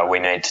that we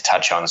need to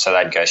touch on. So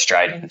they'd go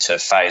straight into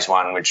phase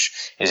 1,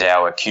 which is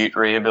our acute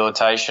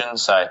rehabilitation.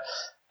 So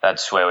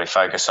that's where we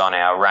focus on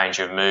our range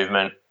of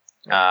movement,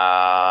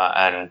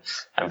 and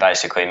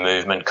basically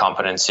movement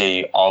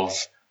competency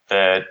of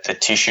the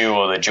tissue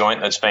or the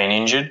joint that's been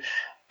injured,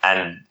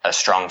 and a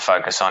strong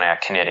focus on our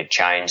kinetic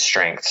chain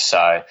strength.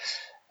 So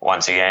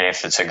once again,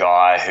 if it's a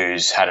guy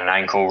who's had an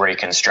ankle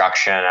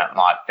reconstruction, it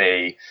might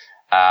be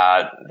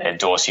their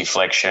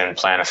dorsiflexion,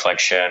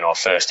 plantarflexion, or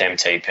first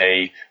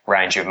MTP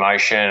range of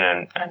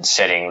motion, and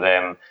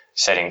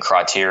setting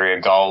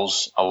criteria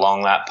goals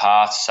along that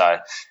path. So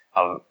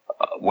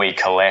we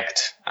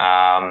collect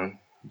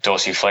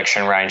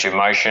dorsiflexion range of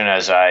motion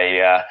as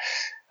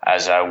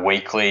a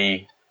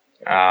weekly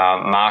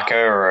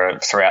marker or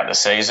throughout the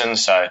season.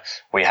 So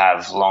we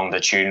have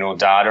longitudinal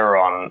data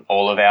on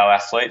all of our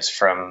athletes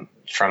from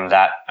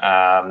that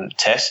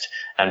test,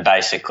 and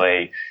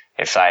basically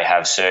if they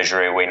have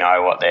surgery, we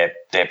know what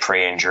their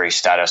pre-injury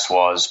status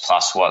was,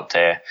 plus what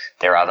their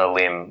other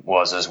limb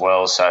was as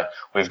well. So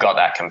we've got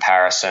that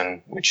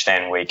comparison, which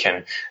then we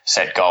can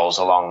set goals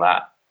along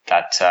that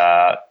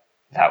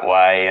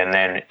way. And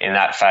then in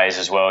that phase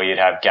as well, you'd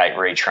have gait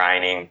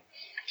retraining,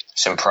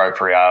 some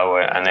proprio,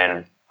 and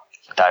then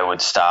they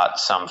would start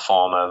some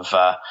form of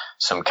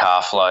some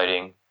calf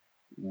loading.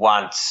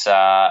 Once,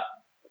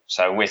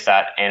 so with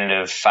that end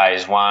of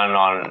phase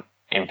 1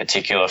 in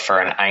particular for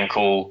an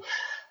ankle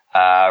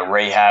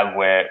rehab,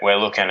 we're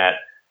looking at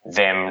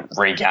them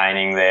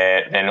regaining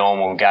their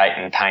normal gait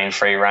and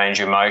pain-free range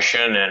of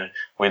motion, and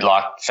we'd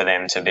like for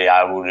them to be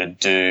able to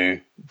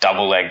do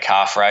double leg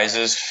calf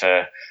raises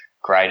for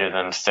greater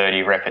than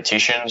 30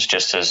 repetitions,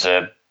 just as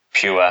a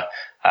pure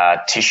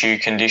tissue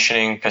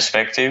conditioning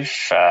perspective,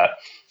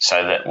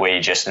 so that we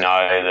just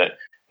know that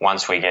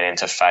once we get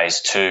into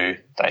phase 2,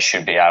 they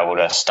should be able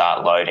to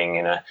start loading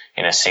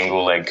in a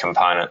single leg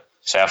component.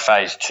 So our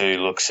phase 2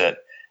 looks at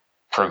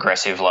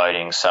progressive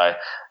loading. So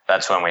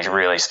that's when we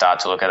really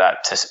start to look at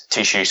that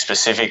tissue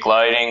specific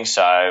loading.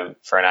 So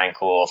for an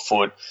ankle or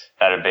foot,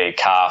 that'd be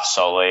calf,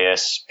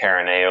 soleus,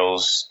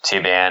 peroneals,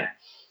 tibant.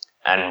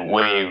 And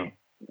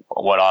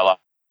what I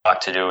like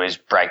to do is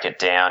break it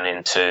down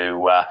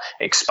into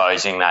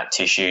exposing that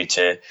tissue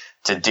to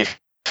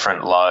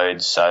different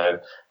loads. So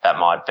that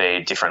might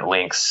be different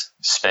lengths,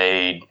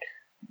 speed,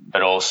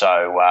 but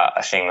also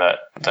a thing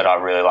that I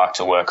really like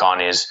to work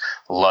on is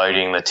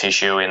loading the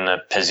tissue in the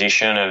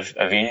position of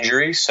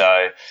injury.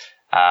 So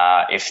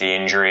if the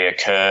injury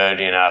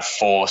occurred in a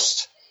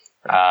forced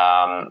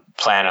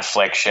plantar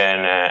flexion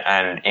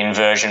and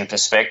inversion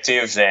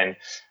perspective, then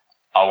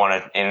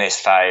in this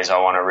phase, I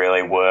want to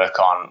really work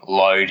on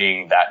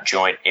loading that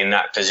joint in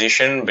that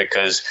position,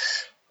 because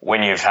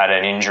when you've had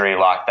an injury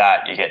like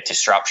that, you get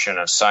disruption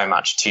of so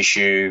much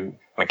tissue,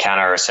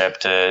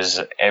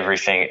 mechanoreceptors,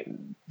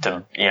 everything.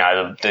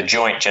 The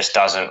joint just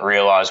doesn't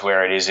realize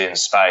where it is in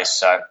space.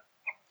 So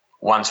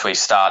once we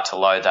start to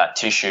load that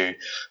tissue,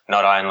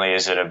 not only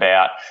is it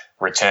about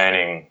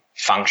returning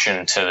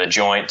function to the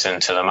joint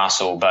and to the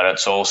muscle, but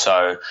it's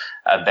also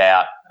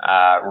about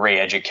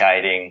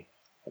re-educating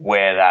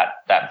where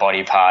that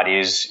body part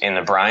is in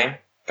the brain,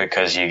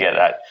 because you get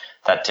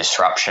that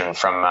disruption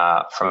from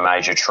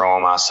major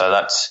trauma. So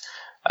that's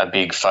a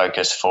big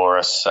focus for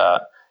us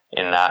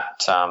in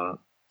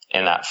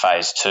that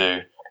phase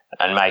 2,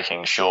 and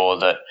making sure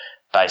that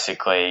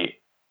basically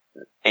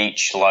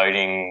each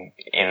loading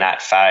in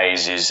that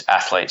phase is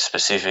athlete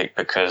specific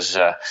because,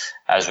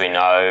 as we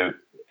know,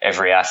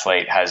 every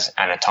athlete has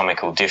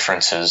anatomical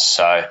differences.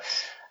 So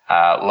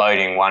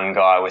loading one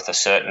guy with a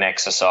certain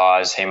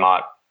exercise, he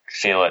might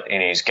feel it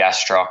in his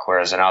gastroc,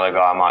 whereas another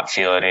guy might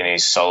feel it in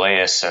his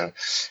soleus.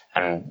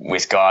 And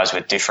with guys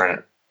with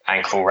different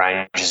ankle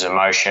ranges of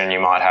motion, you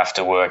might have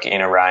to work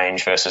inner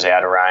range versus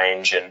outer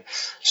range. And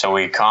so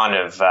we kind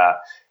of,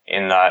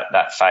 in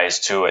that phase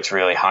 2, it's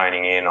really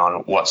honing in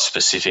on what's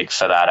specific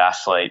for that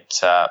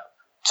athlete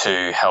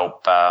to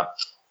help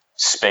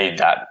speed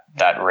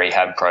that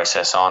rehab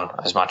process on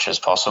as much as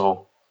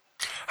possible.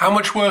 How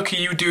much work are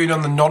you doing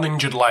on the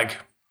non-injured leg?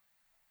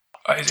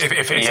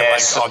 If it's a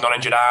leg or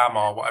non-injured arm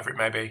or whatever it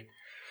may be?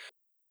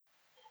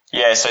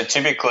 Yeah, so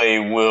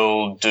typically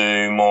we'll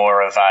do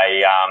more of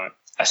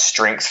a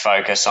strength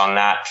focus on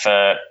that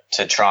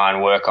to try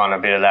and work on a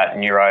bit of that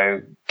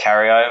neuro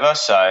carryover.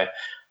 So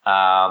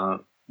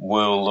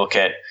we'll look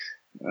at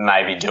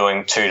maybe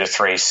doing 2 to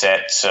 3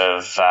 sets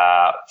of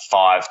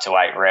 5 to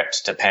 8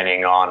 reps,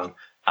 depending on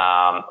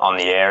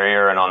the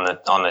area and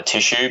on the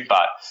tissue.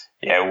 But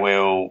yeah,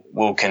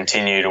 we'll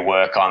continue to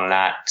work on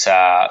that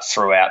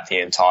throughout the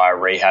entire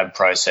rehab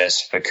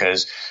process,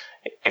 because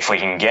if we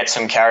can get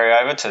some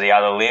carryover to the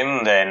other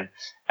limb, then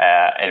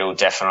it'll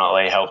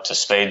definitely help to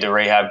speed the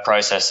rehab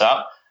process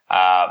up.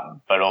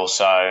 But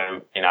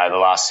also, the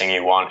last thing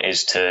you want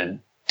is to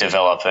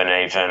develop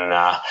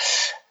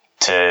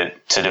to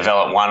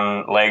develop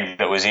one leg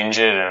that was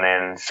injured and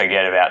then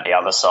forget about the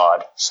other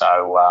side.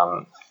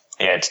 So,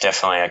 it's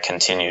definitely a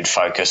continued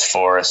focus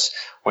for us.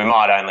 We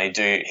might only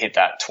hit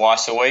that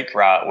twice a week,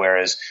 right?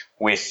 Whereas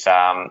with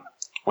a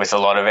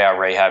lot of our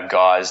rehab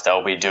guys,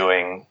 they'll be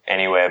doing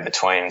anywhere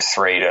between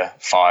 3 to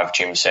 5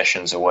 gym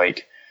sessions a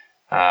week.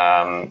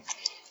 And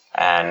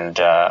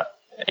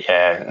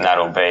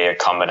that'll be a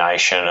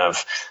combination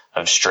of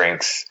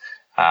strength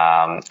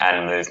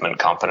and movement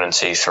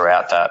competency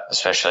throughout that,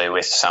 especially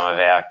with some of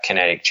our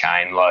kinetic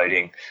chain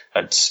loading.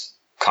 It's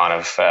kind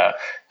of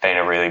been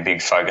a really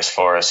big focus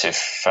for us.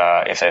 If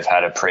they've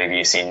had a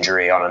previous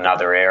injury on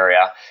another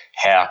area,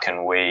 how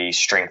can we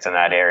strengthen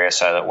that area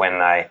so that when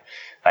they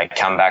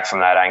come back from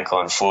that ankle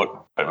and foot,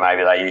 but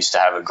maybe they used to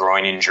have a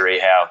groin injury,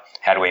 how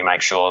do we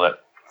make sure that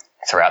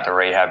throughout the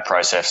rehab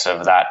process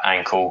of that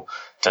ankle,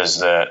 does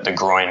the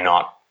groin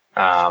not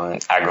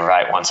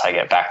aggravate once they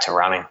get back to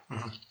running?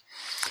 Mm-hmm.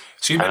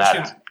 So you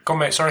mentioned... Go on,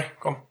 mate. Sorry.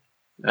 Go on.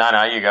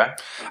 No, you go.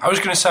 I was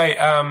going to say,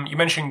 you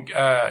mentioned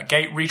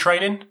gait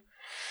retraining.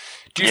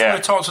 Do you just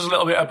want to talk to us a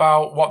little bit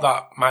about what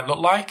that might look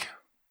like?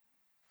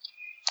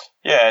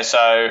 Yeah,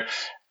 so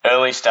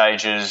early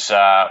stages,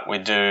 I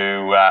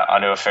do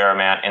a fair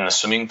amount in the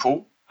swimming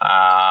pool,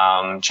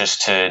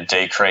 just to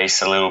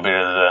decrease a little bit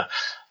of the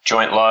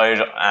joint load.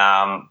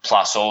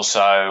 Plus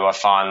also I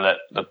find that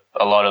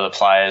a lot of the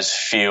players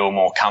feel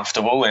more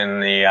comfortable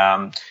in the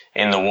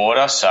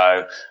water.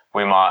 So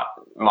we might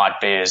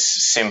be as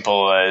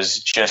simple as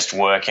just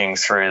working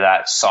through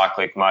that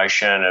cyclic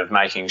motion of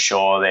making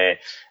sure they're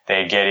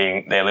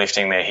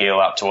lifting their heel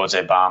up towards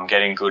their bum,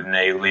 getting good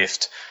knee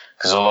lift,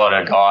 because a lot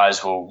of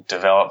guys will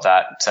develop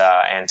that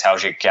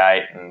antalgic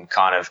gait and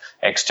kind of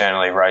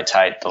externally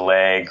rotate the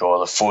leg or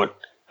the foot.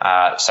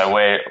 So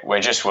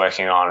we're just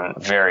working on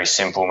very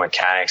simple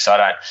mechanics. I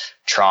don't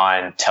try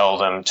and tell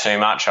them too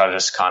much. I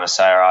just kind of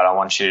say, all right, I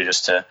want you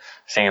just to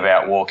think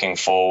about walking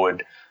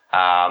forward.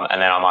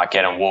 And then I might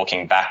get them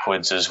walking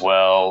backwards as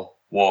well,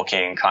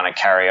 walking kind of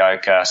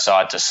karaoke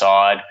side to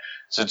side.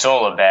 So it's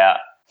all about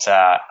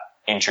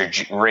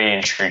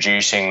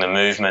reintroducing the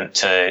movement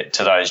to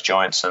those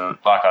joints. And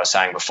like I was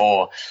saying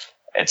before,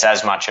 it's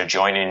as much a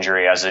joint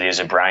injury as it is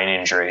a brain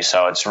injury.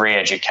 So it's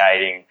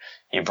re-educating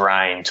your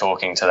brain,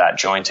 talking to that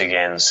joint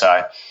again.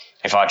 So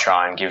if I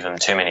try and give them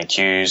too many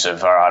cues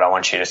of, all right, I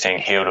want you to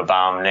think heel to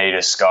bum, knee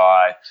to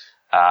sky,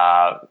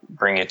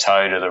 bring your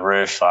toe to the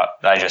roof, I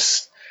think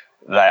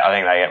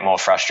they get more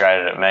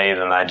frustrated at me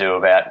than they do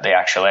about the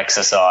actual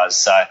exercise.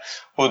 So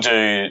we'll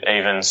do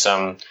even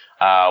some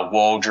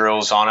wall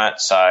drills on it.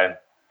 So,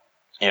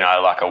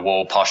 like a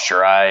wall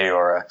posture A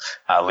or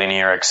a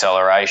linear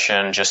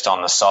acceleration just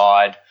on the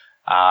side,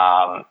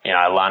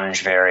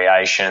 lunge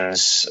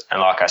variations.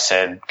 And like I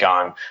said,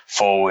 going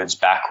forwards,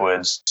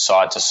 backwards,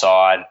 side to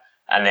side.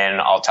 And then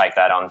I'll take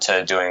that on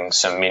to doing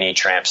some mini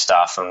tramp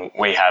stuff. And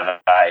we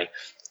have a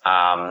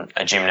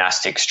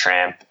gymnastics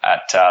tramp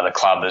at the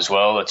club as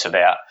well. It's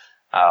about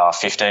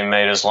 15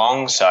 metres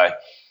long. So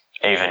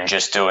even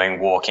just doing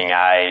walking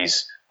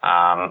A's,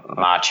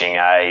 marching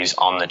A's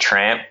on the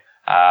tramp,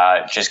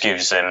 just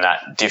gives them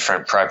that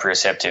different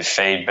proprioceptive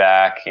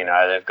feedback.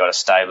 They've got to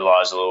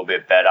stabilise a little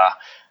bit better,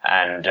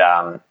 and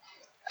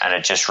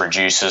it just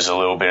reduces a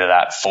little bit of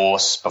that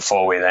force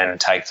before we then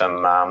take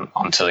them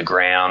onto the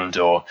ground.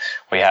 Or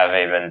we have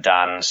even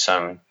done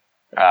some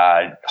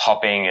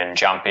hopping and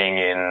jumping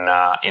in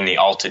the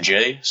Alter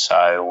G.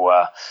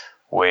 So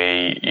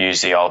we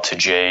use the Alter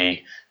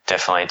G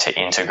definitely to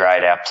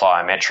integrate our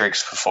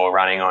plyometrics before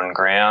running on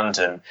ground,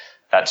 and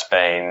that's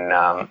been,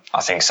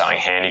 I think, something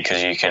handy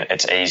because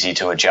it's easy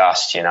to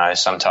adjust.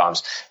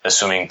 Sometimes the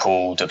swimming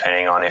pool,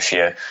 depending on if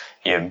your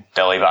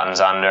belly button's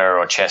under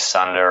or chest's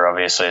under,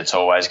 obviously it's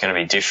always going to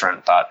be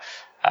different. But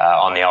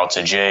on the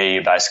Alta G,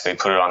 you basically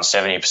put it on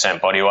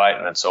 70% body weight,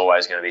 and it's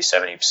always going to be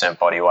 70%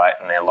 body weight,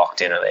 and they're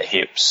locked in at their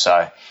hips.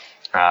 So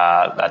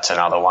that's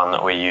another one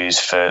that we use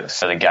for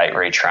the gait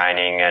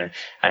retraining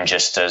and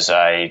just as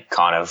a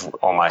kind of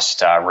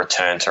almost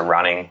return to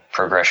running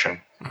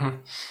progression. Mm-hmm.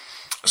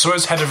 So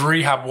as head of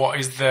rehab,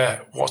 what's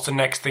the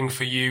next thing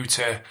for you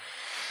to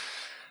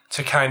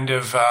kind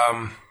of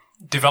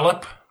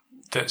develop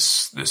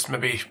that's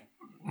maybe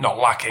not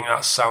lacking?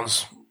 That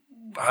sounds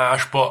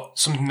harsh, but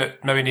something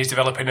that maybe needs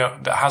developing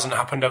that hasn't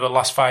happened over the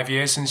last 5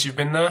 years since you've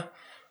been there?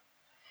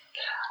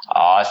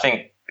 I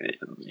think,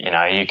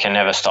 you can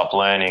never stop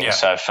learning. Yeah.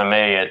 So for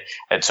me,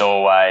 it's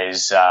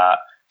always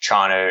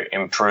trying to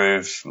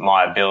improve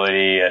my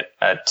ability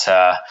at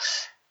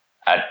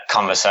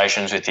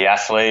conversations with the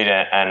athlete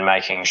and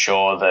making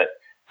sure that,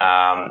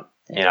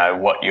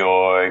 what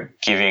you're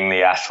giving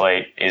the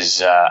athlete is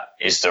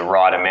the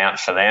right amount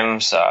for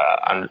them. So,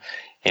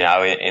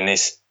 in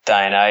this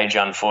day and age,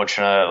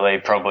 unfortunately,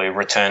 probably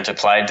return to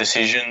play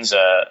decisions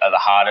are the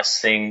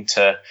hardest thing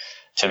to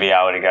be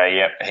able to go,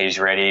 yep, he's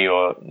ready,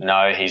 or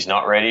no, he's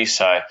not ready.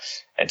 So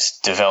it's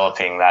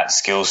developing that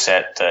skill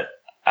set that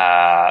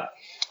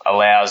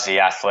allows the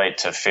athlete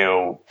to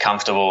feel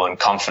comfortable and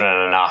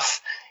confident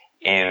enough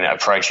in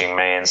approaching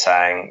me and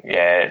saying,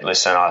 yeah,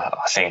 listen,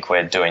 I think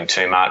we're doing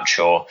too much,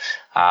 or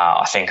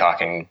I think I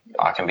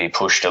can be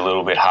pushed a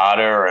little bit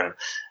harder. And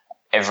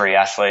every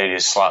athlete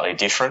is slightly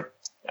different.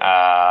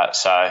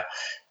 So,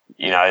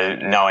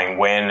 knowing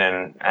when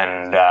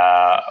and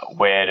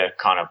where to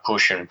kind of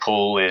push and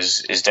pull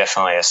is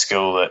definitely a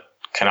skill that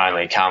can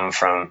only come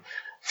from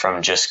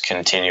just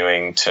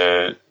continuing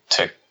to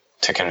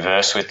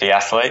converse with the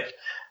athlete.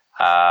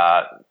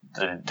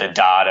 The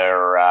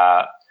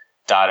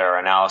data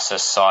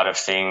analysis side of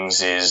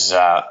things is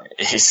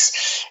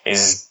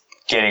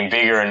getting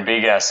bigger and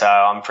bigger. So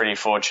I'm pretty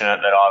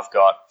fortunate that I've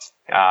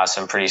got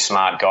some pretty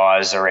smart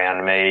guys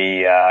around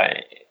me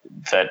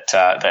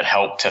that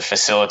help to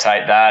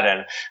facilitate that.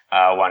 And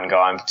one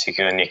guy in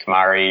particular, Nick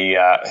Murray,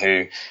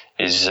 who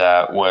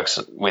works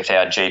with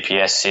our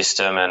GPS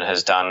system and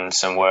has done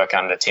some work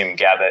under Tim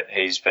Gabbett.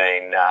 He's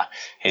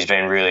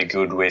been really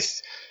good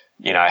with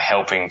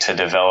helping to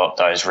develop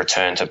those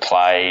return to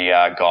play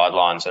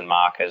guidelines and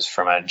markers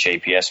from a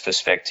GPS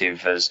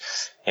perspective. As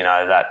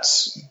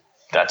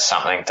that's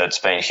something that's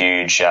been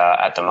huge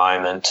at the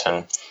moment.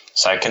 And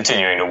so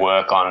continuing to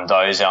work on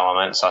those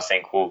elements, I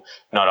think, will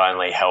not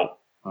only help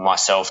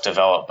myself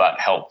develop, but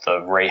help the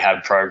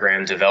rehab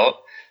program develop.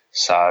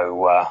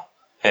 So,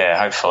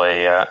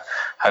 hopefully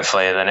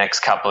the next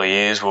couple of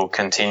years we'll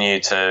continue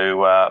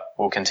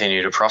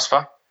to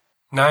prosper.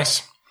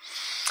 Nice.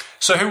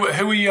 So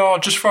who are your,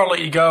 just before I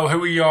let you go,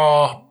 who are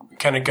your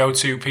kind of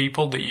go-to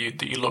people that you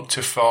look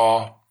to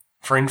for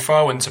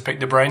info and to pick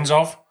the brains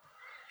of?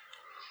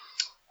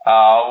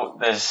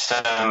 There's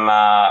some.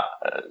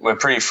 We're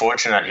pretty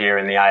fortunate here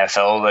in the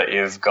AFL that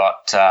you've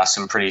got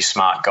some pretty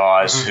smart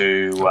guys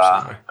who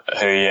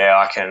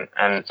I can,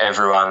 and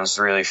everyone's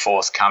really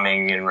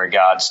forthcoming in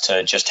regards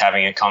to just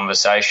having a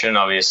conversation.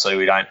 Obviously,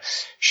 we don't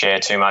share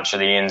too much of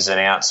the ins and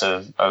outs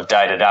of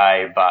day to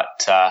day,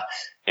 but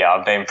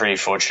I've been pretty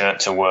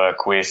fortunate to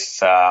work with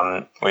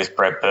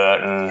Brett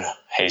Burton.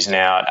 He's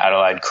now at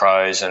Adelaide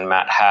Crows, and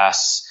Matt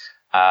Haas.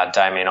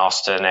 Damien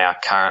Austin, our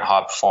current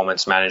high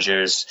performance manager,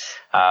 has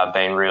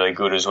been really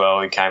good as well.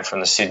 He came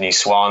from the Sydney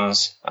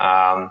Swans.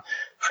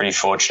 Pretty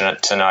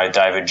fortunate to know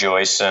David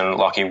Joyce and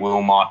Lockie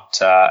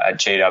Wilmot at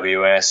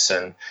GWS,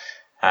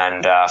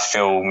 and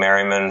Phil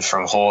Merriman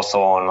from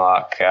Hawthorn,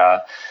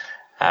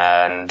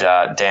 and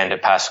Dan De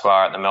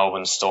Pasqua at the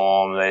Melbourne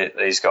Storm.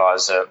 These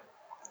guys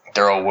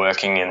they're all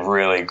working in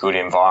really good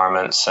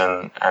environments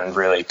and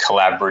really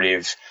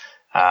collaborative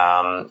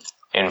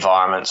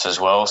environments as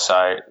well.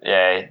 So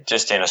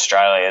just in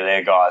Australia,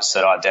 they're guys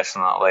that I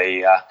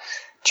definitely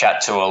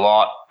chat to a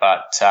lot.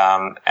 But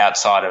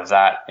outside of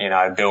that,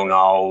 Bill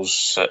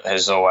Knowles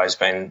has always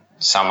been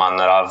someone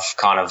that I've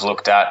kind of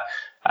looked at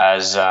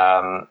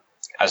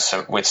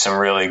with some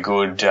really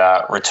good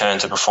return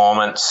to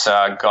performance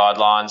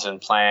guidelines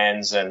and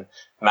plans, and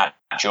Matt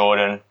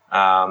Jordan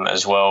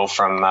as well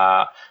from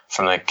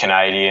the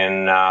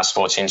Canadian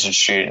Sports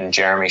Institute, and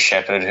Jeremy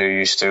Shepherd, who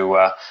used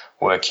to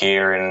work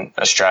here in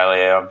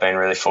Australia. I've been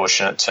really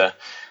fortunate to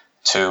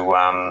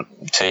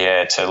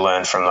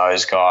learn from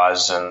those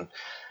guys.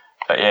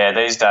 But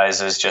these days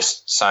there's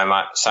just so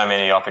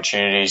many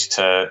opportunities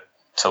to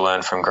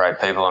learn from great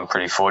people. I'm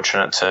pretty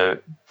fortunate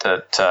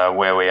that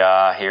where we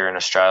are here in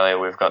Australia,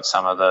 we've got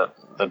some of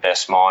the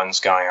best minds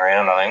going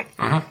around, I think.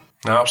 Mm-hmm.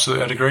 No,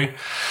 absolutely, I'd agree.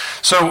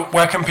 So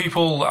where can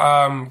people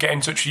get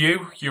in touch with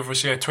you? You're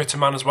obviously a Twitter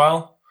man as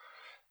well,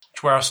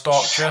 where I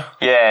stalked you.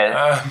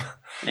 Yeah.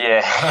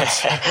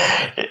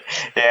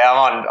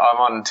 I'm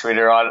on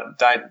Twitter. I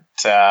don't.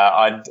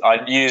 I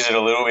use it a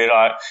little bit.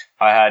 I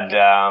had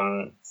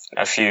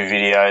a few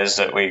videos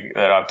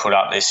that I put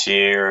up this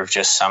year of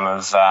just some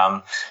of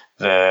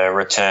the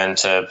return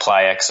to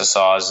play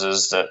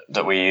exercises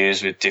that we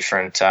use with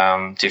different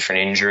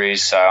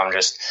injuries. So I'm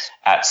just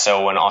at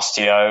Selwyn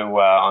Osteo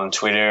on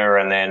Twitter,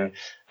 and then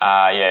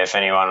if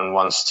anyone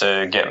wants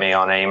to get me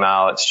on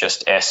email, it's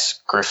just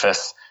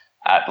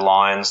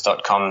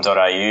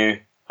sgriffith@lions.com.au.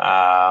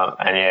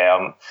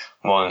 I'm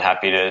more than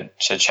happy to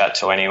chat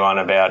to anyone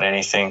about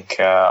anything.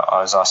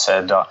 As I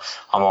said,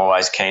 I'm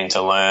always keen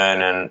to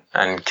learn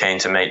and keen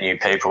to meet new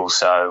people.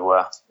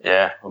 So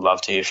I'd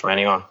love to hear from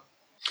anyone.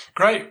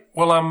 Great.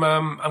 Well, I'm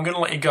going to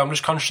let you go. I'm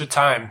just conscious of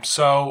time.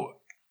 So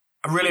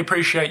I really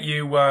appreciate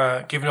you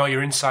giving all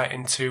your insight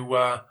into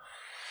what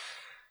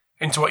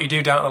you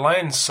do down at the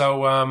Lions.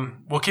 So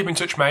we'll keep in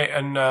touch, mate.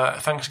 And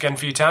thanks again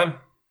for your time.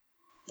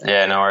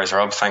 Yeah, no worries,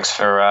 Rob. Thanks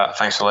for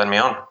letting me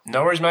on.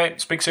 No worries,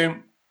 mate. Speak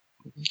soon.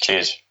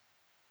 Cheers.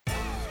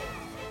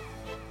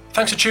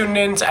 Thanks for tuning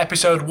in to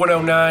episode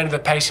 109 of the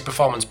Pacey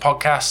Performance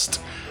Podcast.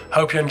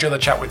 Hope you enjoyed the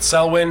chat with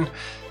Selwyn.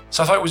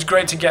 So I thought it was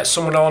great to get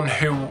someone on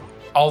who,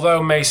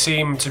 although may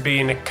seem to be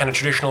in a kind of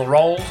traditional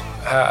role,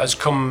 has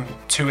come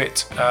to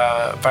it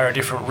via a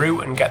different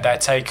route and get their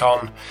take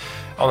on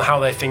how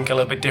they think a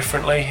little bit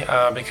differently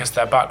because of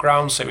their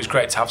background. So it was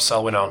great to have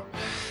Selwyn on.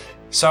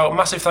 So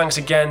massive thanks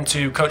again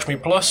to Coach Me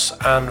Plus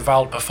and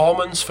Vald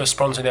Performance for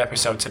sponsoring the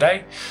episode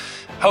today.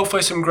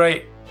 Hopefully some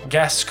great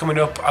guests coming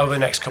up over the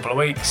next couple of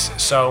weeks.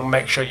 So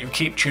make sure you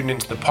keep tuning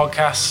into the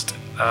podcast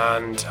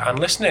and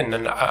listening,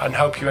 and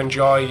hope you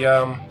enjoy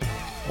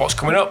what's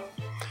coming up.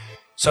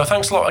 So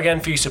thanks a lot again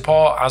for your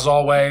support as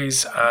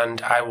always, and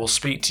I will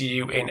speak to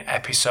you in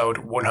episode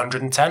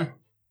 110.